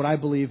says what I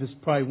believe is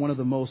probably one of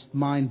the most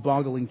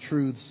mind-boggling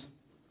truths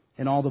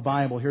in all the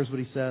Bible. Here's what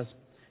he says.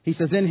 He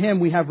says, in Him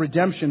we have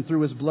redemption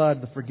through His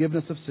blood, the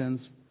forgiveness of sins,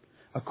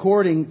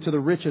 according to the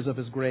riches of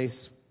His grace,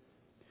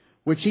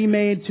 which He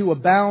made to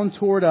abound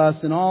toward us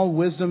in all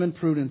wisdom and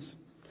prudence,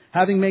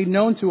 having made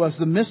known to us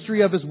the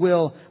mystery of His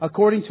will,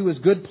 according to His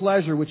good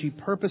pleasure, which He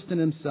purposed in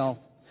Himself,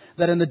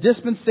 that in the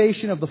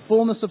dispensation of the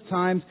fullness of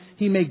times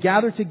He may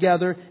gather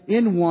together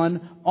in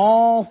one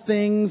all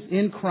things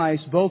in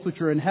Christ, both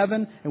which are in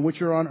heaven and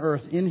which are on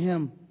earth, in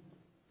Him.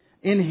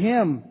 In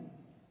Him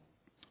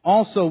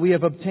also we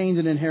have obtained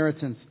an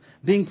inheritance,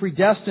 being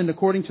predestined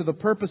according to the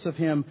purpose of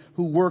Him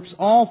who works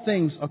all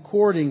things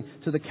according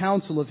to the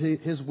counsel of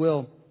His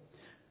will,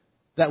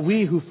 that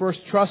we who first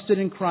trusted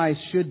in Christ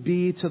should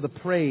be to the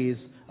praise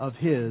of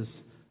His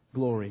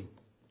glory.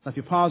 Now if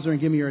you pause there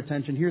and give me your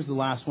attention, here's the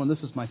last one. This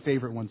is my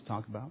favorite one to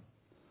talk about.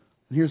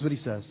 And here's what he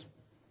says.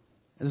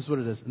 And this is what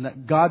it is. And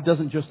that God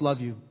doesn't just love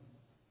you.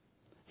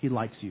 He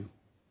likes you.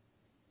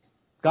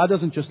 God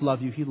doesn't just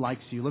love you, He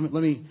likes you. Let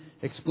me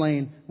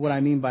explain what I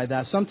mean by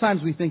that.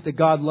 Sometimes we think that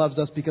God loves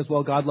us because,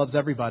 well, God loves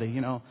everybody.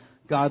 You know,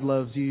 God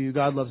loves you,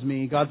 God loves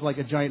me. God's like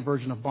a giant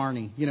version of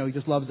Barney. You know, He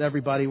just loves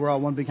everybody. We're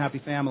all one big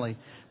happy family,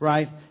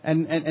 right?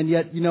 And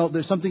yet, you know,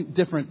 there's something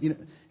different. You know,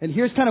 and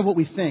here's kind of what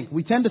we think.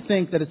 We tend to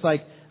think that it's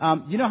like,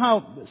 you know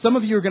how some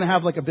of you are going to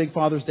have like a big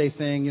Father's Day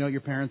thing, you know, at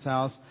your parents'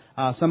 house.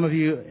 Some of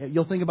you,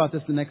 you'll think about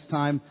this the next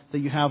time that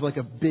you have like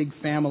a big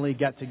family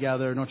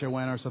get-together, Noche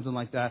Buena or something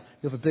like that.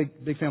 You have a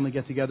big family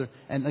get-together.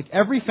 And like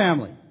every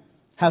family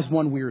has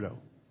one weirdo.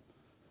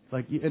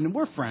 Like, and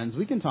we're friends.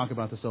 We can talk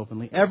about this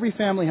openly. Every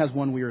family has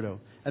one weirdo.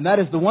 And that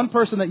is the one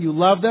person that you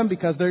love them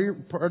because they're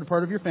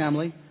part of your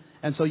family.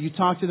 And so you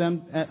talk to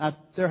them at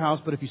their house,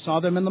 but if you saw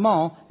them in the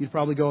mall, you'd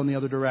probably go in the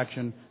other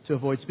direction to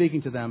avoid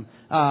speaking to them.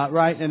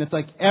 Right? And it's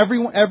like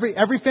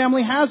every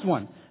family has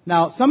one.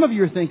 Now, some of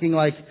you are thinking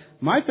like,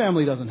 my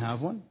family doesn't have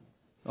one.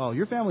 Oh,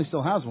 your family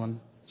still has one.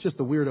 It's just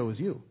the weirdo is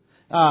you.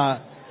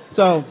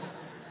 So,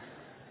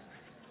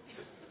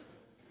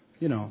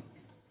 you know,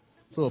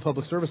 it's a little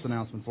public service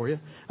announcement for you.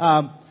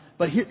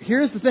 But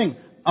here's the thing.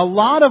 A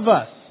lot of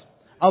us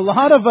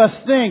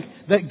think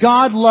that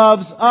God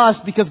loves us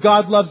because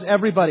God loves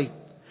everybody.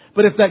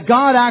 But if that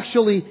God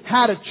actually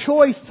had a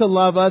choice to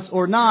love us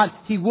or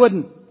not, He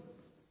wouldn't.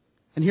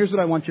 And here's what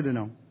I want you to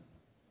know.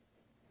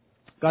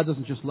 God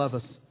doesn't just love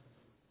us.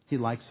 He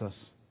likes us.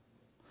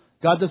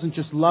 God doesn't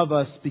just love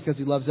us because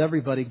He loves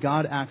everybody.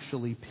 God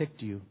actually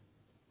picked you.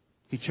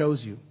 He chose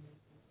you.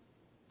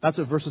 That's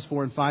what verses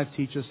 4 and 5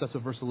 teach us. That's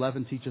what verse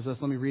 11 teaches us.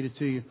 Let me read it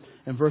to you.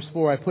 In verse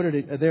 4, I put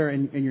it there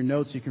in your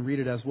notes. You can read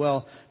it as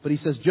well. But He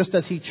says, just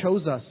as He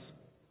chose us.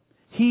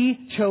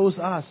 He chose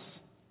us.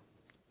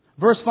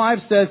 Verse 5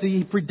 says that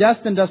He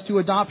predestined us to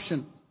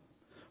adoption.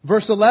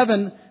 Verse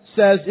 11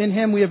 says, in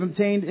Him we have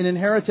obtained an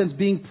inheritance,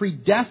 being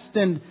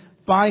predestined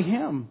by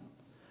Him.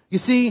 You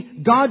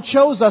see, God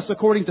chose us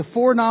according to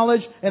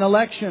foreknowledge and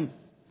election.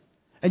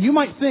 And you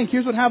might think,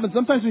 here's what happens.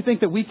 Sometimes we think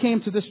that we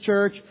came to this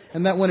church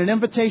and that when an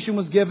invitation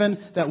was given,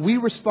 that we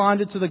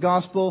responded to the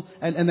gospel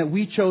and that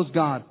we chose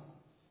God.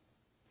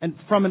 And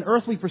from an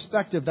earthly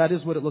perspective, that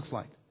is what it looks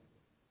like.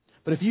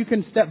 But if you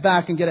can step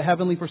back and get a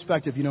heavenly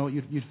perspective, you know what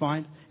you'd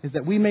find? Is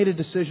that we made a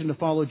decision to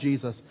follow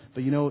Jesus.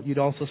 But you know what you'd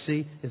also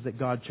see? Is that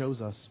God chose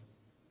us.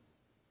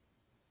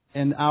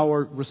 And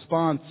our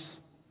response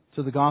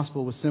to the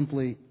gospel was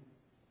simply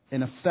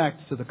in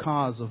effect to the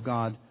cause of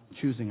God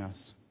choosing us.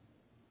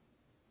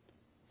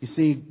 You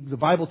see, the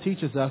Bible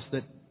teaches us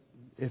that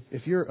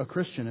if you're a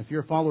Christian, if you're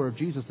a follower of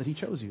Jesus, that He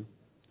chose you.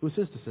 It was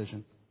His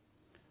decision.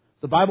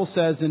 The Bible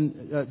says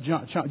in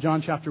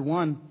John chapter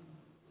 1,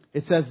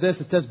 it says this,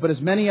 it says, but as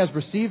many as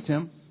received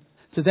Him,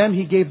 to them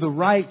He gave the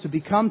right to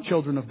become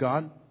children of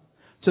God,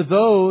 to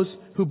those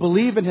who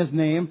believe in His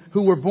name,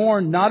 who were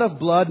born not of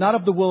blood, not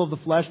of the will of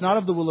the flesh, not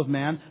of the will of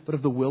man, but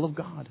of the will of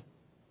God.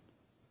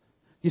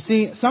 You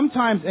see,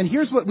 sometimes, and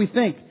here's what we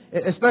think,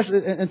 especially,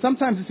 and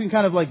sometimes it can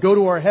kind of like go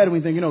to our head and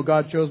we think, you know,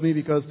 God chose me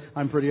because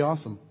I'm pretty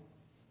awesome.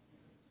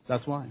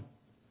 That's why.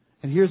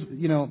 And here's,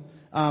 you know,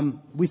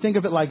 we think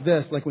of it like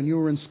this, like when you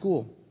were in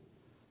school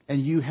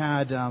and you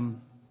had, you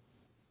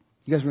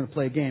guys were going to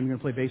play a game, you're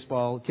going to play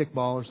baseball,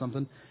 kickball or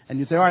something, and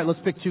you say, all right, let's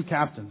pick two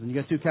captains, and you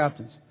get two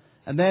captains.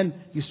 And then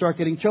you start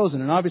getting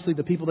chosen, and obviously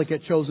the people that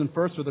get chosen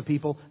first are the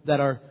people that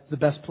are the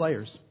best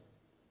players.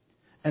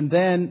 And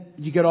then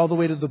you get all the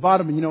way to the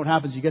bottom, and you know what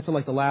happens? You get to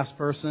like the last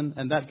person,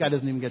 and that guy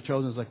doesn't even get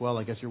chosen. It's like, well,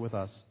 I guess you're with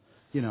us.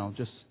 You know,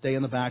 just stay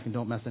in the back and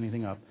don't mess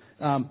anything up.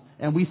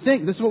 And we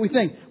think, this is what we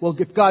think. Well,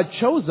 if God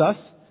chose us,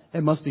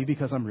 it must be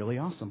because I'm really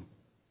awesome.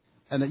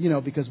 And that, you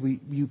know, because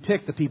you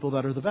pick the people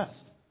that are the best.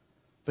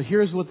 But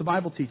here's what the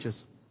Bible teaches.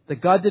 That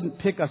God didn't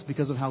pick us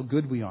because of how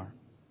good we are.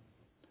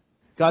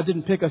 God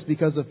didn't pick us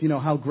because of, you know,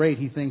 how great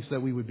He thinks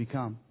that we would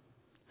become.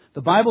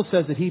 The Bible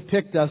says that He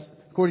picked us,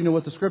 according to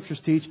what the Scriptures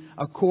teach,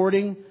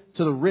 according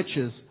to the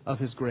riches of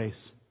His grace.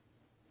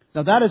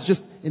 Now that is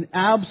just an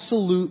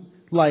absolute,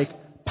 like,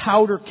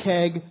 powder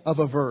keg of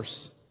a verse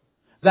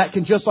that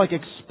can just like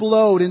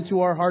explode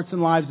into our hearts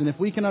and lives. And if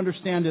we can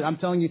understand it, I'm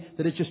telling you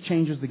that it just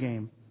changes the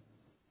game.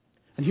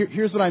 And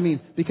here's what I mean.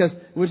 Because,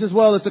 which is,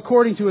 well, it's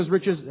according to His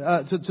riches,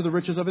 to the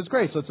riches of His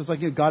grace. So it's just like,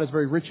 God is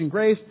very rich in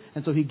grace,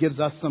 and so He gives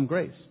us some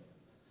grace.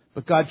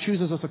 But God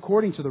chooses us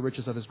according to the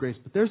riches of His grace.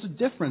 But there's a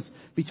difference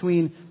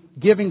between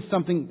giving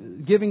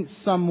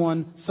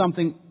someone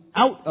something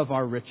out of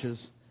our riches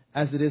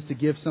as it is to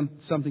give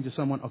something to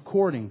someone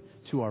according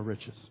to our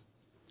riches.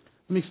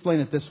 Let me explain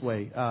it this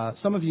way.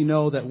 Some of you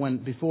know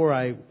that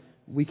before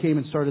we came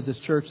and started this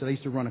church, that I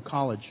used to run a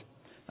college.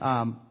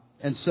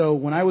 And so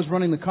when I was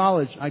running the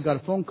college, I got a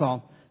phone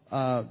call.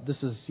 This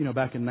is,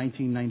 back in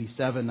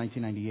 1997,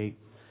 1998.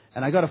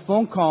 And I got a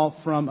phone call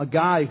from a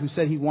guy who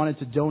said he wanted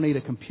to donate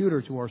a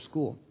computer to our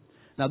school.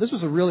 Now, this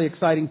was a really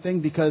exciting thing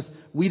because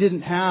we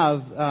didn't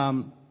have,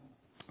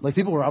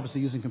 people were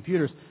obviously using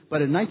computers,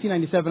 but in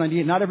 1997,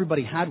 98, not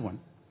everybody had one.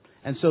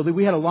 And so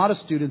we had a lot of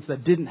students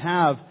that didn't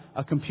have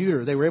a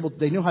computer.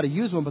 They knew how to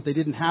use one, but they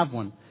didn't have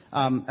one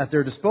at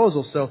their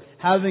disposal. So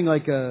having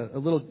like a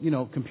little,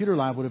 computer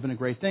lab would have been a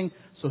great thing.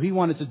 So he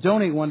wanted to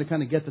donate one to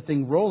kind of get the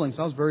thing rolling.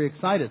 So I was very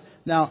excited.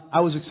 Now,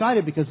 I was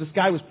excited because this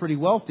guy was pretty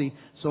wealthy.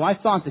 So I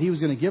thought that he was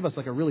going to give us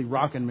like a really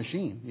rocking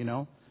machine,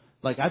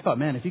 Like I thought,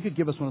 man, if he could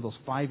give us one of those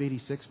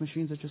 586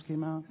 machines that just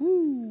came out,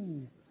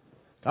 woo!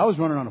 I was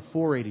running on a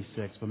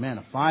 486, but man,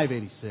 a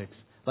 586,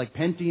 like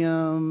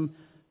Pentium,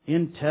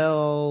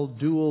 Intel,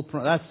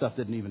 that stuff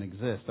didn't even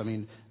exist. I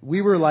mean,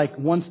 we were like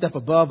one step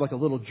above, like a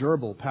little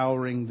gerbil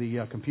powering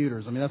the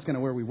computers. I mean, that's kind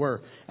of where we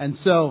were. And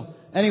so,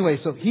 anyway,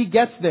 so he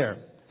gets there,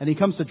 and he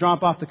comes to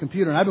drop off the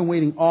computer, and I've been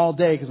waiting all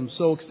day because I'm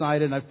so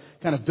excited, and I've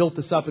kind of built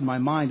this up in my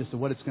mind as to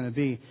what it's going to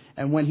be.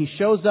 And when he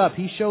shows up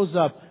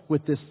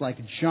with this like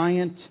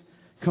giant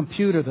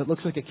computer that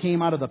looks like it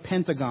came out of the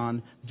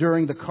Pentagon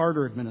during the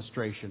Carter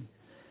administration.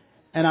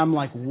 And I'm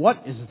like,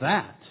 what is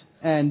that?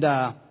 And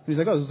he's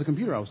like, oh, this is the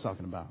computer I was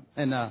talking about.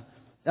 And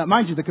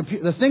mind you,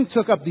 the thing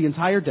took up the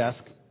entire desk.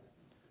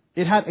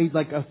 It had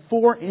a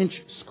 4-inch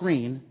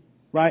screen,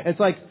 right? It's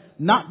like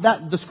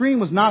the screen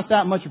was not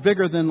that much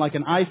bigger than like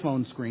an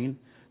iPhone screen.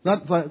 So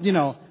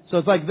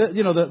it's like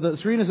the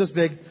screen is this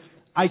big.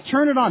 I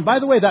turn it on. By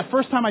the way, that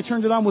first time I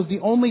turned it on was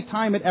the only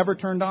time it ever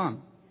turned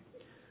on.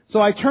 So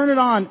I turn it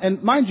on,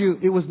 and mind you,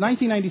 it was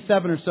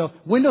 1997 or so.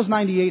 Windows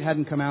 98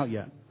 hadn't come out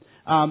yet.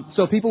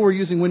 So people were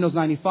using Windows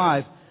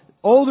 95.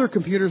 Older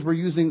computers were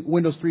using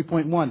Windows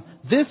 3.1.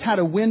 This had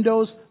a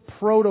Windows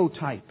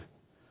prototype.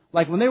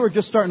 Like when they were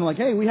just starting, like,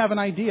 hey, we have an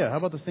idea. How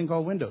about this thing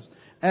called Windows?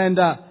 And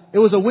it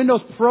was a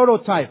Windows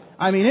prototype.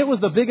 I mean, it was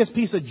the biggest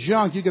piece of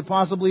junk you could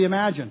possibly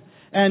imagine.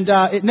 And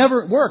it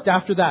never worked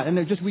after that. And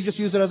we just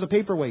used it as a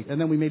paperweight,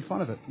 and then we made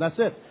fun of it. That's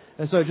it.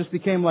 And so it just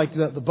became like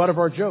the butt of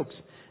our jokes.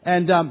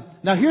 And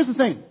now here's the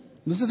thing.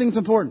 This is the thing that's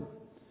important.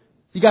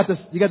 You got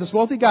this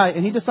wealthy guy,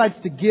 and he decides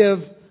to give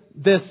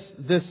this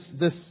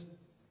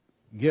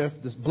gift,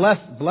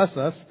 bless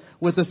us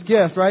with this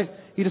gift, right?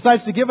 He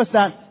decides to give us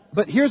that,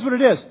 but here's what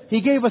it is.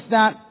 He gave us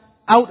that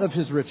out of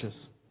His riches.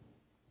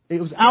 It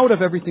was out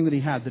of everything that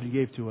He had that He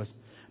gave to us.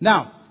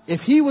 Now, if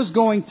He was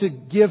going to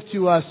give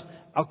to us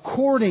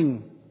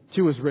according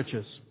to His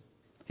riches,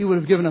 He would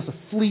have given us a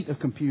fleet of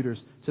computers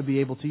to be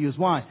able to use.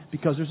 Why?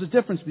 Because there's a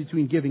difference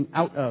between giving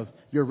out of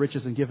your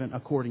riches and giving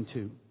according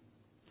to.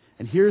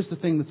 And here's the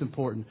thing that's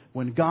important.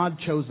 When God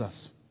chose us,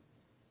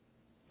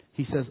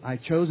 He says,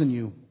 I've chosen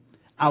you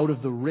out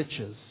of the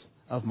riches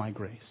of my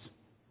grace.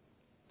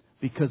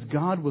 Because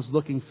God was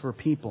looking for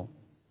people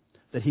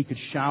that He could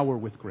shower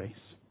with grace.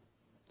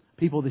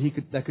 People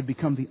that could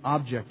become the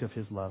object of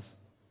His love.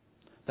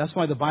 That's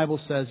why the Bible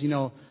says,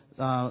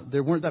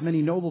 there weren't that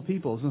many noble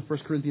people. In 1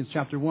 Corinthians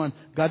chapter 1,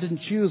 God didn't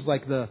choose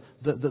like the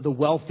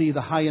wealthy,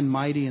 the high and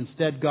mighty.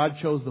 Instead, God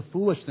chose the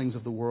foolish things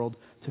of the world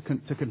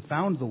to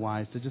confound the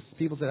wise.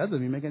 People say, that doesn't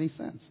even make any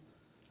sense.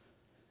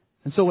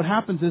 And so what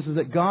happens is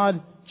that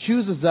God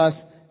chooses us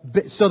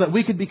so that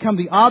we could become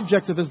the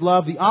object of His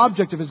love, the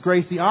object of His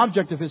grace, the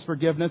object of His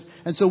forgiveness.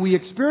 And so we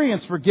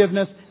experience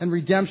forgiveness and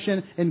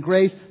redemption and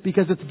grace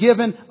because it's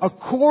given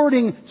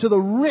according to the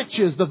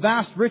riches, the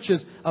vast riches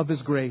of His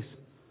grace.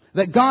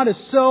 That God is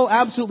so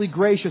absolutely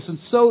gracious and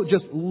so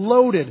just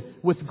loaded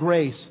with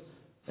grace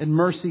and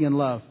mercy and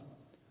love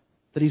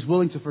that He's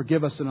willing to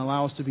forgive us and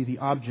allow us to be the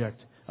object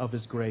of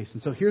His grace.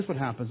 And so here's what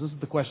happens. This is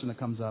the question that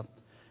comes up.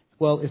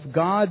 Well, if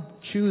God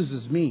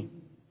chooses me,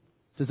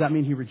 does that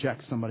mean He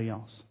rejects somebody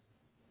else?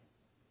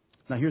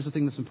 Now, here's the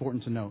thing that's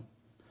important to note.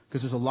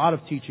 Because there's a lot of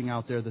teaching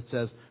out there that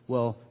says,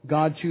 well,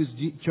 God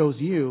chose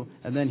you,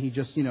 and then He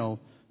just,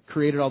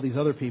 created all these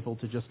other people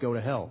to just go to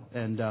hell.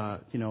 And,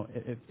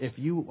 if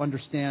you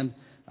understand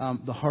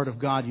the heart of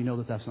God, you know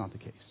that that's not the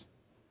case.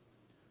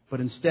 But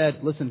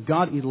instead, listen,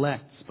 God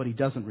elects, but He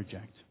doesn't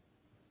reject.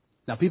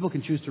 Now, people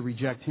can choose to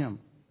reject Him.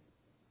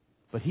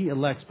 But He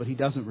elects, but He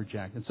doesn't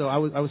reject. And so I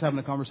was having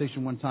a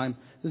conversation one time,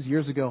 this is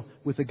years ago,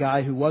 with a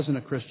guy who wasn't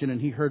a Christian,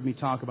 and he heard me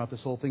talk about this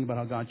whole thing about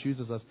how God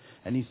chooses us.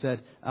 And he said,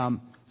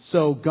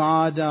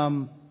 God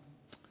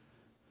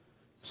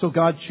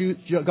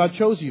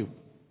chose you.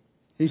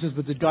 He says,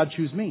 but did God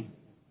choose me?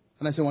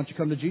 And I said, why don't you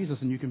come to Jesus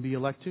and you can be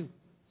elect too?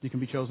 You can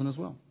be chosen as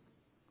well.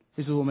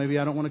 He says, well, maybe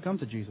I don't want to come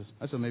to Jesus.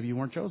 I said, maybe you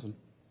weren't chosen.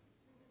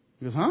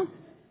 He goes, huh?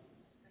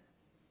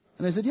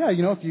 And they said, yeah,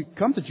 if you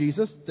come to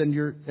Jesus, then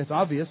it's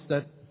obvious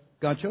that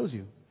God chose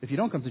you. If you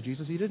don't come to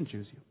Jesus, He didn't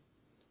choose you.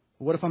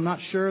 But what if I'm not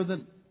sure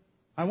that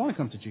I want to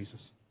come to Jesus?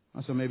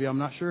 So maybe I'm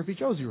not sure if He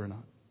chose you or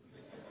not.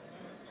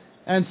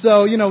 And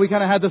so, we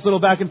kind of had this little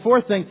back and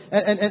forth thing.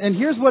 And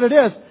here's what it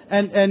is.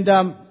 And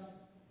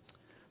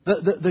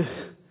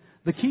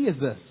the key is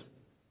this.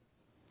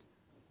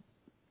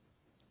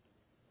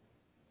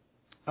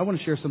 I want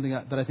to share something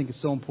that I think is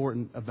so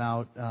important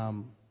about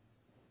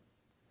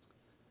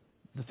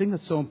the thing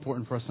that's so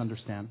important for us to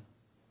understand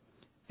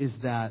is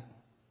that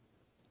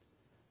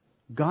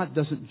God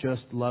doesn't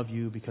just love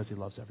you because He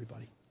loves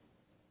everybody.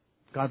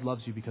 God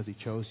loves you because He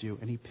chose you,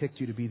 and He picked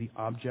you to be the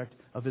object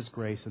of His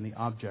grace and the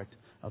object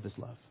of His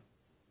love.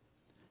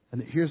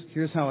 And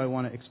here's how I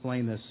want to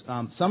explain this.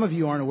 Some of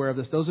you aren't aware of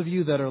this. Those of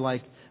you that are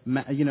like,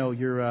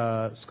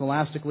 you're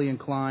scholastically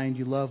inclined,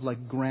 you love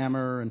like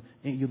grammar and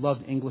you love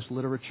English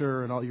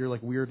literature and all, you're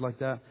like weird like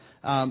that.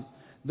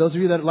 Those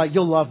of you that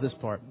you'll love this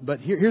part. But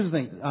here's the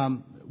thing.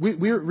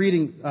 We're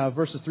reading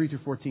verses 3 through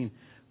 14.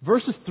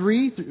 Verses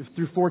 3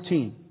 through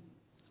 14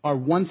 are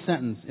one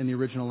sentence in the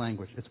original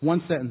language. It's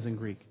one sentence in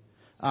Greek.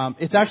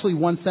 It's actually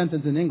one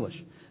sentence in English.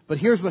 But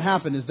here's what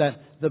happened is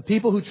that the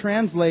people who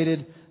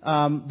translated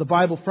the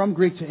Bible from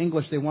Greek to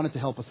English, they wanted to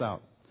help us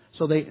out.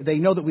 So they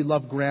know that we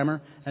love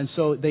grammar, and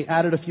so they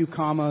added a few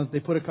commas, they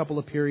put a couple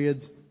of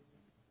periods.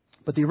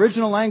 But the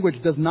original language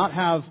does not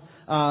have,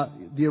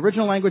 the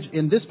original language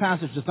in this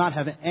passage does not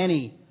have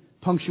any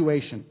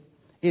punctuation.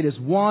 It is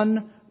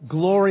one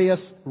glorious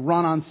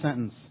run-on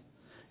sentence.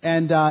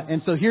 And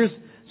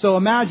so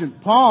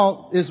imagine,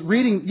 Paul is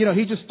reading,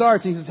 he just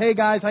starts and he says, hey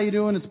guys, how you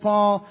doing? It's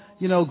Paul,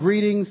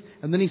 greetings.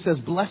 And then he says,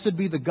 blessed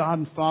be the God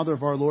and Father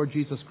of our Lord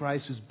Jesus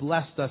Christ, who's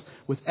blessed us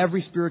with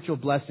every spiritual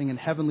blessing in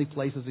heavenly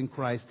places in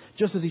Christ.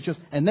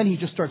 And then he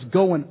just starts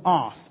going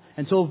off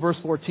until verse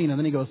 14. And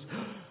then he goes,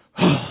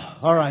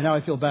 all right, now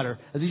I feel better.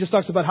 As he just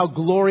talks about how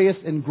glorious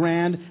and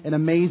grand and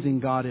amazing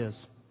God is.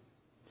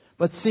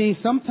 But see,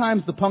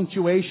 sometimes the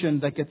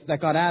punctuation that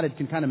got added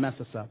can kind of mess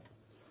us up.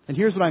 And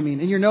here's what I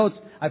mean. In your notes,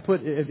 I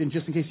put,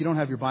 just in case you don't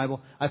have your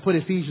Bible, I put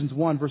Ephesians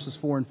 1 verses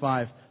 4 and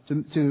 5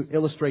 to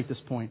illustrate this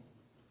point.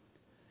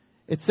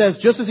 It says,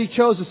 just as He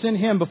chose us in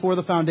Him before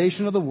the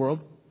foundation of the world,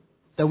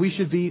 that we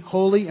should be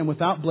holy and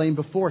without blame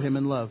before Him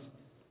in love,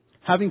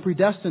 having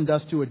predestined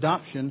us to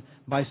adoption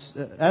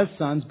as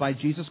sons by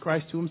Jesus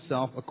Christ to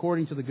Himself,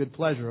 according to the good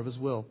pleasure of His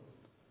will.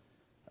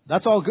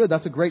 That's all good.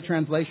 That's a great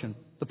translation.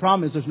 The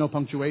problem is there's no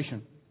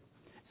punctuation.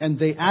 And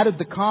they added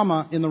the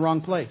comma in the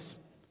wrong place.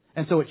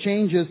 And so it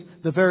changes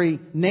the very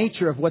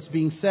nature of what's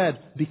being said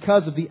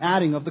because of the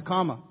adding of the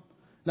comma.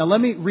 Now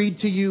let me read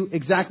to you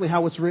exactly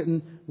how it's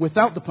written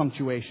without the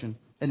punctuation,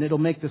 and it'll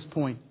make this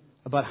point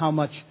about how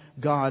much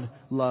God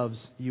loves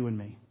you and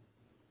me.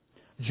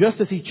 Just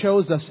as He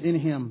chose us in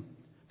Him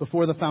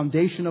before the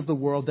foundation of the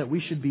world, that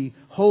we should be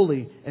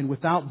holy and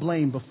without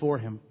blame before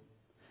Him.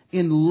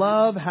 In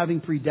love, having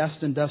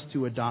predestined us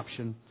to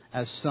adoption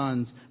as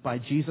sons by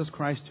Jesus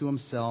Christ to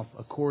Himself,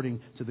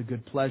 according to the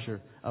good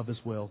pleasure of His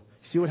will.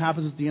 See what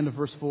happens at the end of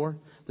verse 4?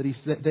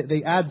 That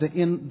they add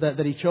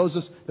that He chose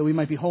us that we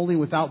might be holy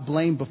without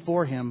blame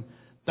before Him.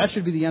 That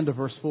should be the end of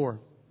verse 4.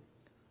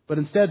 But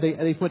instead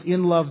they put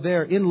in love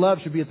there. In love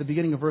should be at the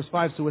beginning of verse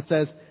 5. So it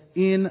says,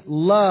 in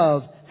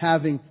love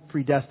having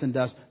predestined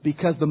us.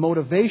 Because the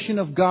motivation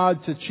of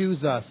God to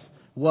choose us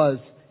was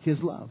His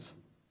love.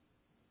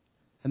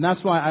 And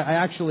that's why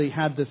I actually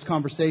had this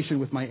conversation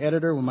with my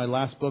editor when my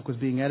last book was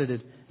being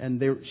edited.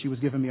 And she was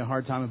giving me a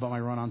hard time about my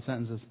run-on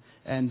sentences.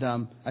 And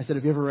I said,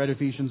 have you ever read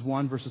Ephesians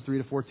 1, verses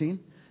 3 to 14?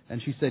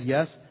 And she said,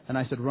 yes. And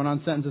I said,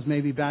 run-on sentences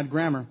may be bad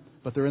grammar,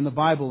 but they're in the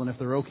Bible. And if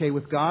they're okay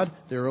with God,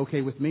 they're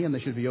okay with me, and they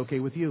should be okay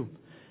with you.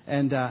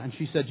 And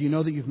she said, do you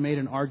know that you've made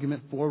an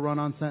argument for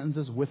run-on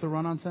sentences with a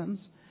run-on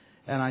sentence?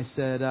 And I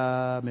said,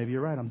 maybe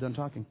you're right. I'm done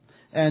talking.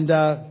 And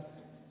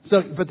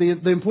but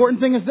the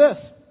important thing is this,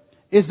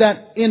 is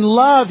that in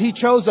love He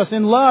chose us.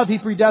 In love He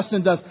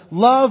predestined us.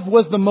 Love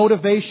was the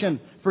motivation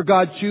for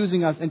God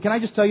choosing us. And can I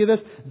just tell you this?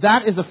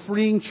 That is a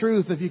freeing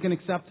truth if you can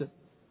accept it.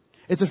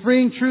 It's a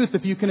freeing truth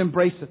if you can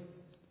embrace it.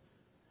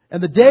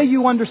 And the day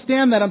you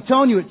understand that, I'm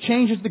telling you, it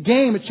changes the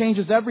game. It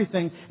changes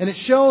everything. And it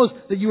shows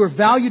that you are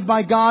valued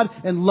by God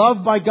and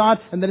loved by God,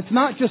 and that it's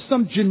not just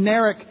some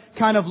generic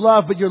kind of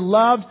love, but you're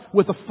loved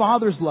with a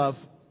Father's love.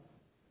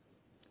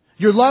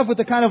 You're loved with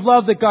the kind of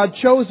love that God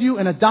chose you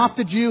and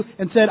adopted you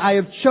and said, I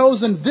have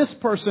chosen this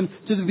person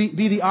to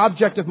be the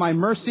object of my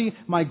mercy,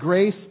 my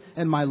grace,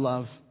 and my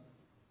love.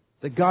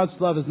 That God's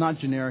love is not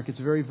generic, it's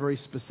very, very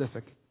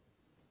specific.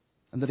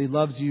 And that He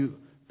loves you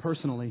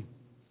personally.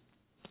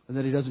 And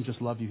that He doesn't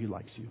just love you, He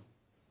likes you.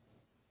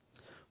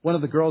 One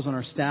of the girls on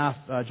our staff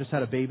just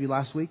had a baby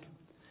last week.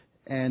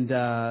 And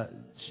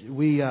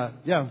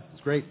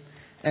it's great.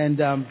 And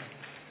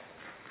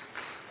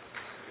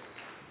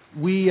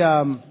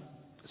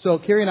so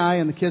Carrie and I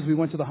and the kids, we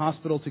went to the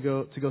hospital to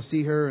go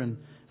see her and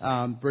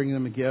bring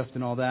them a gift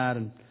and all that.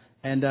 And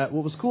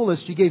what was cool is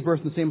she gave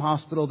birth in the same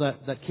hospital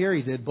that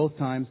Carrie did both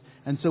times.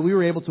 And so we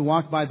were able to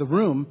walk by the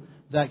room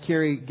that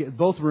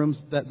both rooms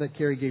that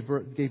Carrie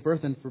gave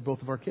birth in for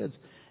both of our kids.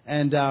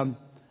 And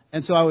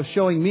so I was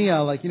showing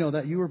Mia, like,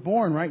 that you were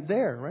born right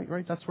there,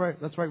 right? That's right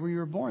where you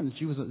were born. And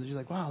she's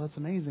like, wow, that's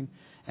amazing.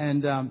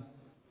 And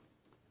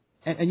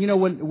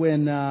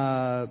when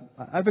I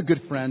have a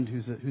good friend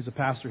who's a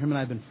pastor. Him and I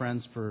have been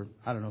friends for,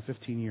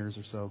 15 years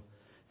or so.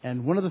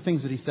 And one of the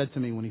things that he said to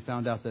me when he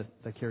found out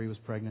that Carrie was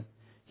pregnant,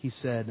 he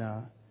said,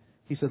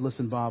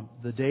 listen, Bob,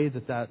 the day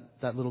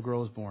that little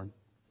girl is born,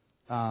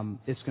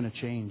 it's going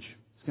to change.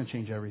 It's going to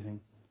change everything.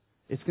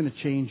 It's going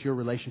to change your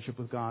relationship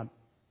with God.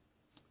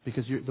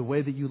 Because the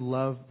way that you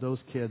love those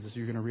kids is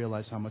you're going to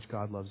realize how much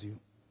God loves you.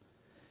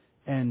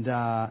 And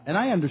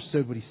I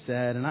understood what he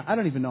said, and I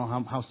don't even know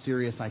how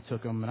serious I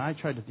took him. And I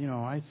tried to,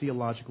 I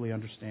theologically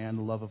understand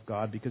the love of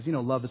God, because,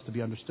 love is to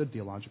be understood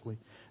theologically,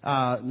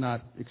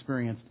 not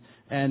experienced.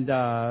 And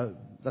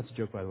that's a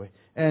joke, by the way.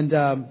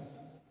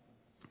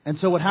 And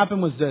so what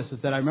happened was this, is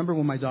that I remember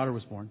when my daughter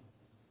was born,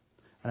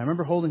 and I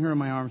remember holding her in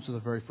my arms for the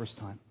very first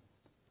time.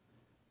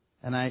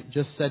 And I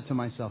just said to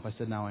myself, I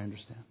said, now I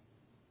understand.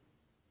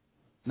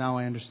 Now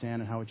I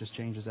understand, and how it just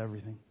changes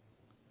everything.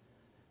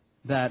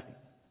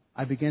 That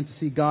I began to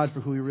see God for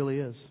who He really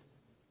is.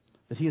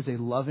 That He is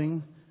a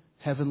loving,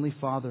 heavenly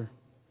Father.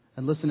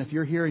 And listen, if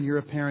you're here and you're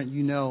a parent,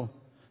 you know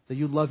that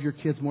you love your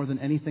kids more than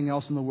anything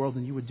else in the world,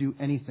 and you would do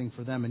anything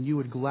for them. And you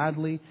would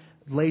gladly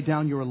lay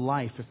down your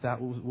life if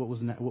that was what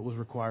was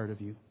required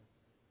of you.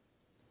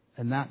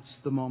 And that's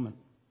the moment.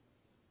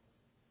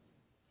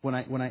 When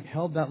I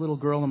held that little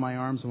girl in my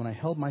arms, and when I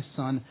held my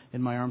son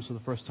in my arms for the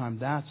first time,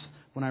 that's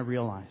when I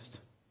realized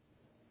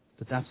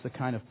that that's the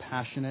kind of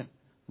passionate,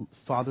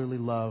 fatherly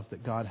love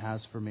that God has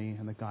for me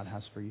and that God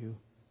has for you.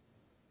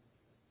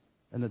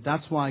 And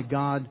that's why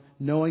God,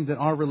 knowing that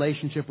our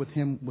relationship with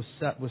Him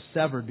was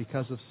severed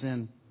because of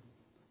sin,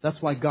 that's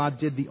why God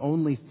did the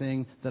only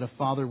thing that a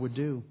father would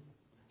do.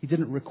 He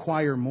didn't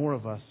require more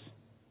of us.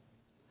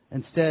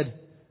 Instead,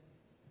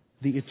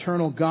 the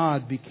eternal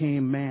God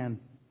became man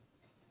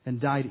and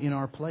died in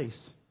our place,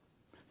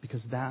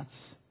 because that's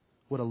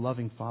what a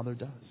loving Father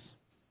does.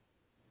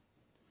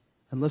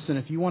 And listen,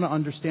 if you want to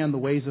understand the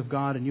ways of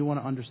God and you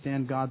want to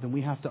understand God, then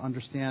we have to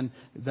understand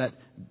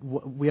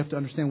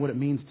what it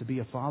means to be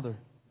a father,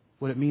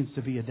 what it means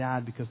to be a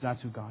dad, because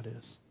that's who God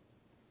is.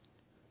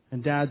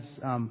 And dads,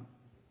 I'm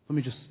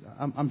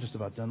just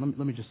about done.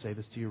 Let me just say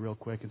this to you real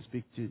quick and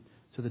speak to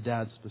the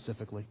dads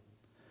specifically.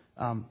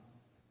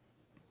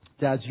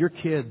 Dads, your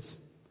kids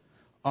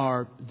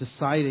are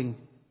deciding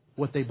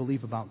what they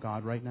believe about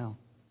God right now.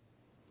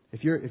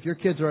 If your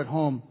kids are at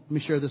home, let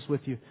me share this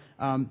with you.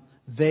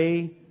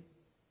 They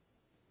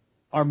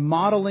are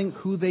modeling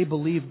who they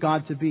believe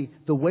God to be.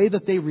 The way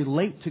that they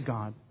relate to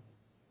God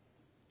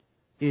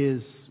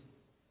is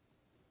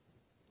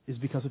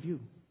because of you.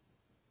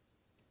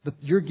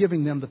 You're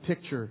giving them the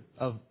picture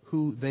of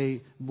who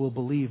they will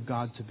believe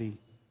God to be.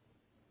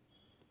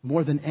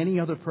 More than any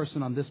other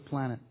person on this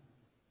planet,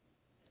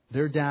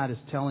 their dad is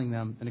telling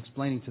them and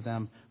explaining to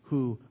them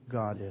who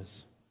God is.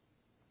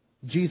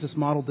 Jesus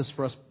modeled this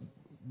for us.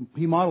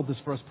 He modeled this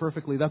for us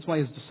perfectly. That's why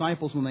His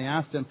disciples, when they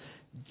asked Him,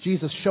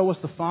 Jesus, show us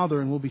the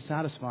Father and we'll be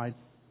satisfied.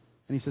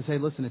 And He says, hey,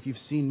 listen, if you've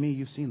seen me,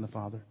 you've seen the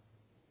Father.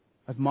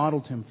 I've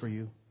modeled Him for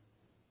you.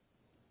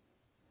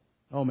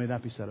 Oh, may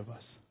that be said of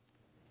us.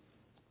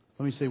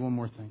 Let me say one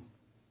more thing.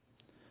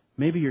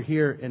 Maybe you're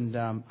here, and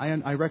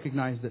I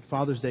recognize that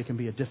Father's Day can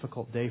be a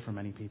difficult day for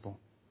many people.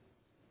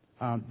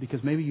 Because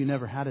maybe you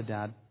never had a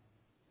dad.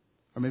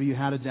 Or maybe you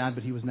had a dad,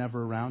 but he was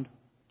never around.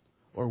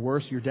 Or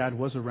worse, your dad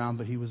was around,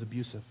 but he was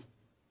abusive.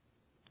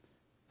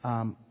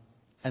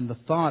 And the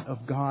thought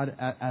of God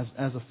as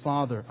a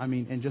father,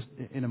 and just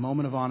in a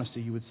moment of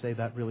honesty, you would say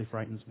that really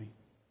frightens me.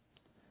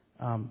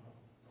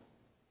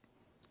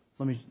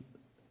 Let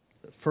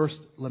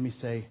me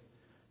say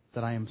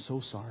that I am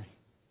so sorry.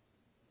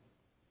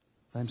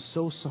 I'm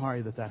so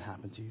sorry that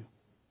happened to you.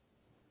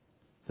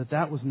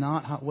 That was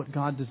not what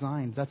God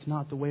designed. That's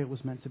not the way it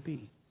was meant to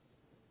be.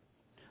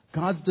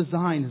 God's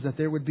design is that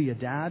there would be a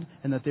dad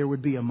and that there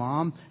would be a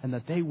mom, and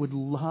that they would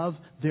love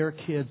their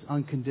kids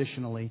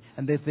unconditionally,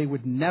 and that they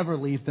would never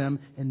leave them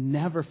and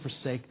never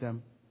forsake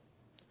them.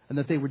 And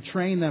that they would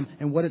train them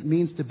in what it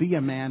means to be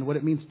a man, what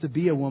it means to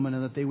be a woman,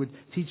 and that they would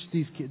teach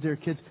their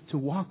kids to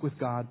walk with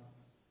God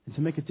and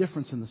to make a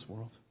difference in this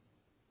world.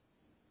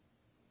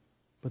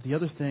 But the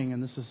other thing,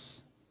 and this is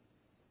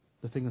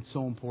the thing that's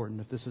so important,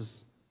 if this is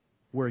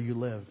where you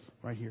live,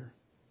 right here,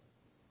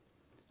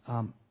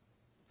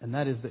 and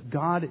that is that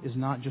God is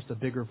not just a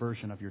bigger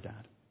version of your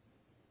dad.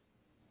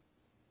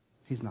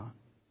 He's not.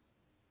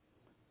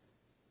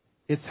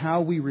 It's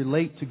how we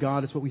relate to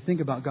God. It's what we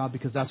think about God,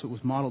 because that's what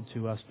was modeled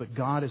to us. But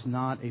God is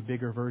not a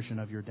bigger version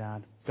of your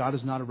dad. God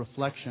is not a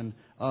reflection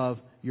of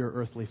your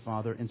earthly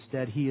father.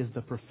 Instead, He is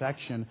the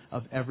perfection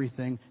of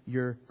everything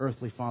your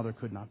earthly father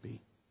could not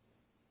be.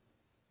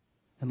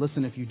 And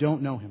listen, if you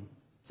don't know Him,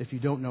 if you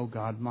don't know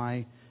God,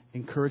 my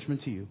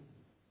encouragement to you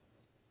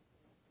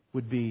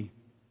would be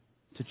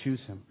to choose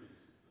Him.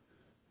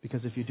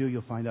 Because if you do,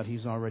 you'll find out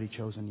He's already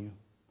chosen you.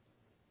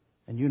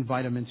 and you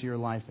invite Him into your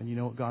life, and you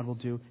know what God will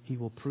do? He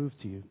will prove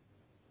to you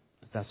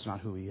that that's not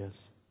who He is.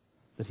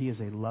 That He is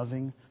a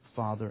loving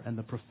Father and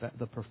the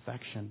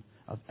perfection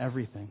of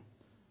everything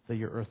that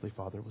your earthly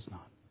father was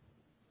not.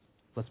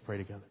 Let's pray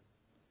together.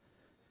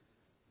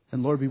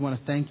 And Lord, we want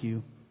to thank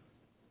You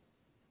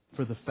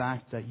for the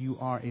fact that You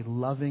are a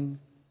loving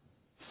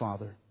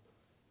Father,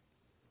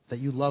 that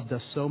You loved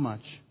us so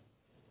much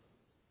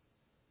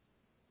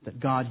that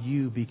God,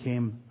 You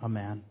became a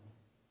man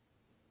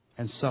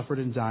and suffered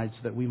and died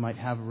so that we might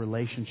have a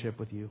relationship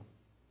with You.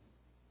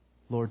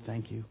 Lord,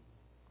 thank You.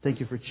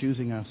 Thank You for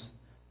choosing us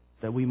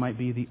that we might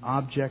be the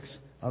objects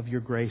of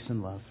Your grace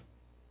and love.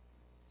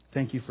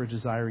 Thank You for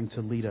desiring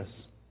to lead us.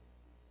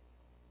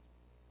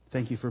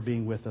 Thank You for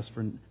being with us,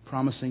 for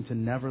promising to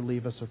never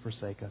leave us or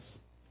forsake us.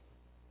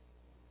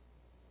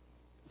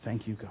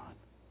 Thank You, God.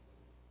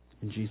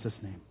 In Jesus'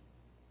 name,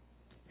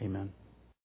 amen.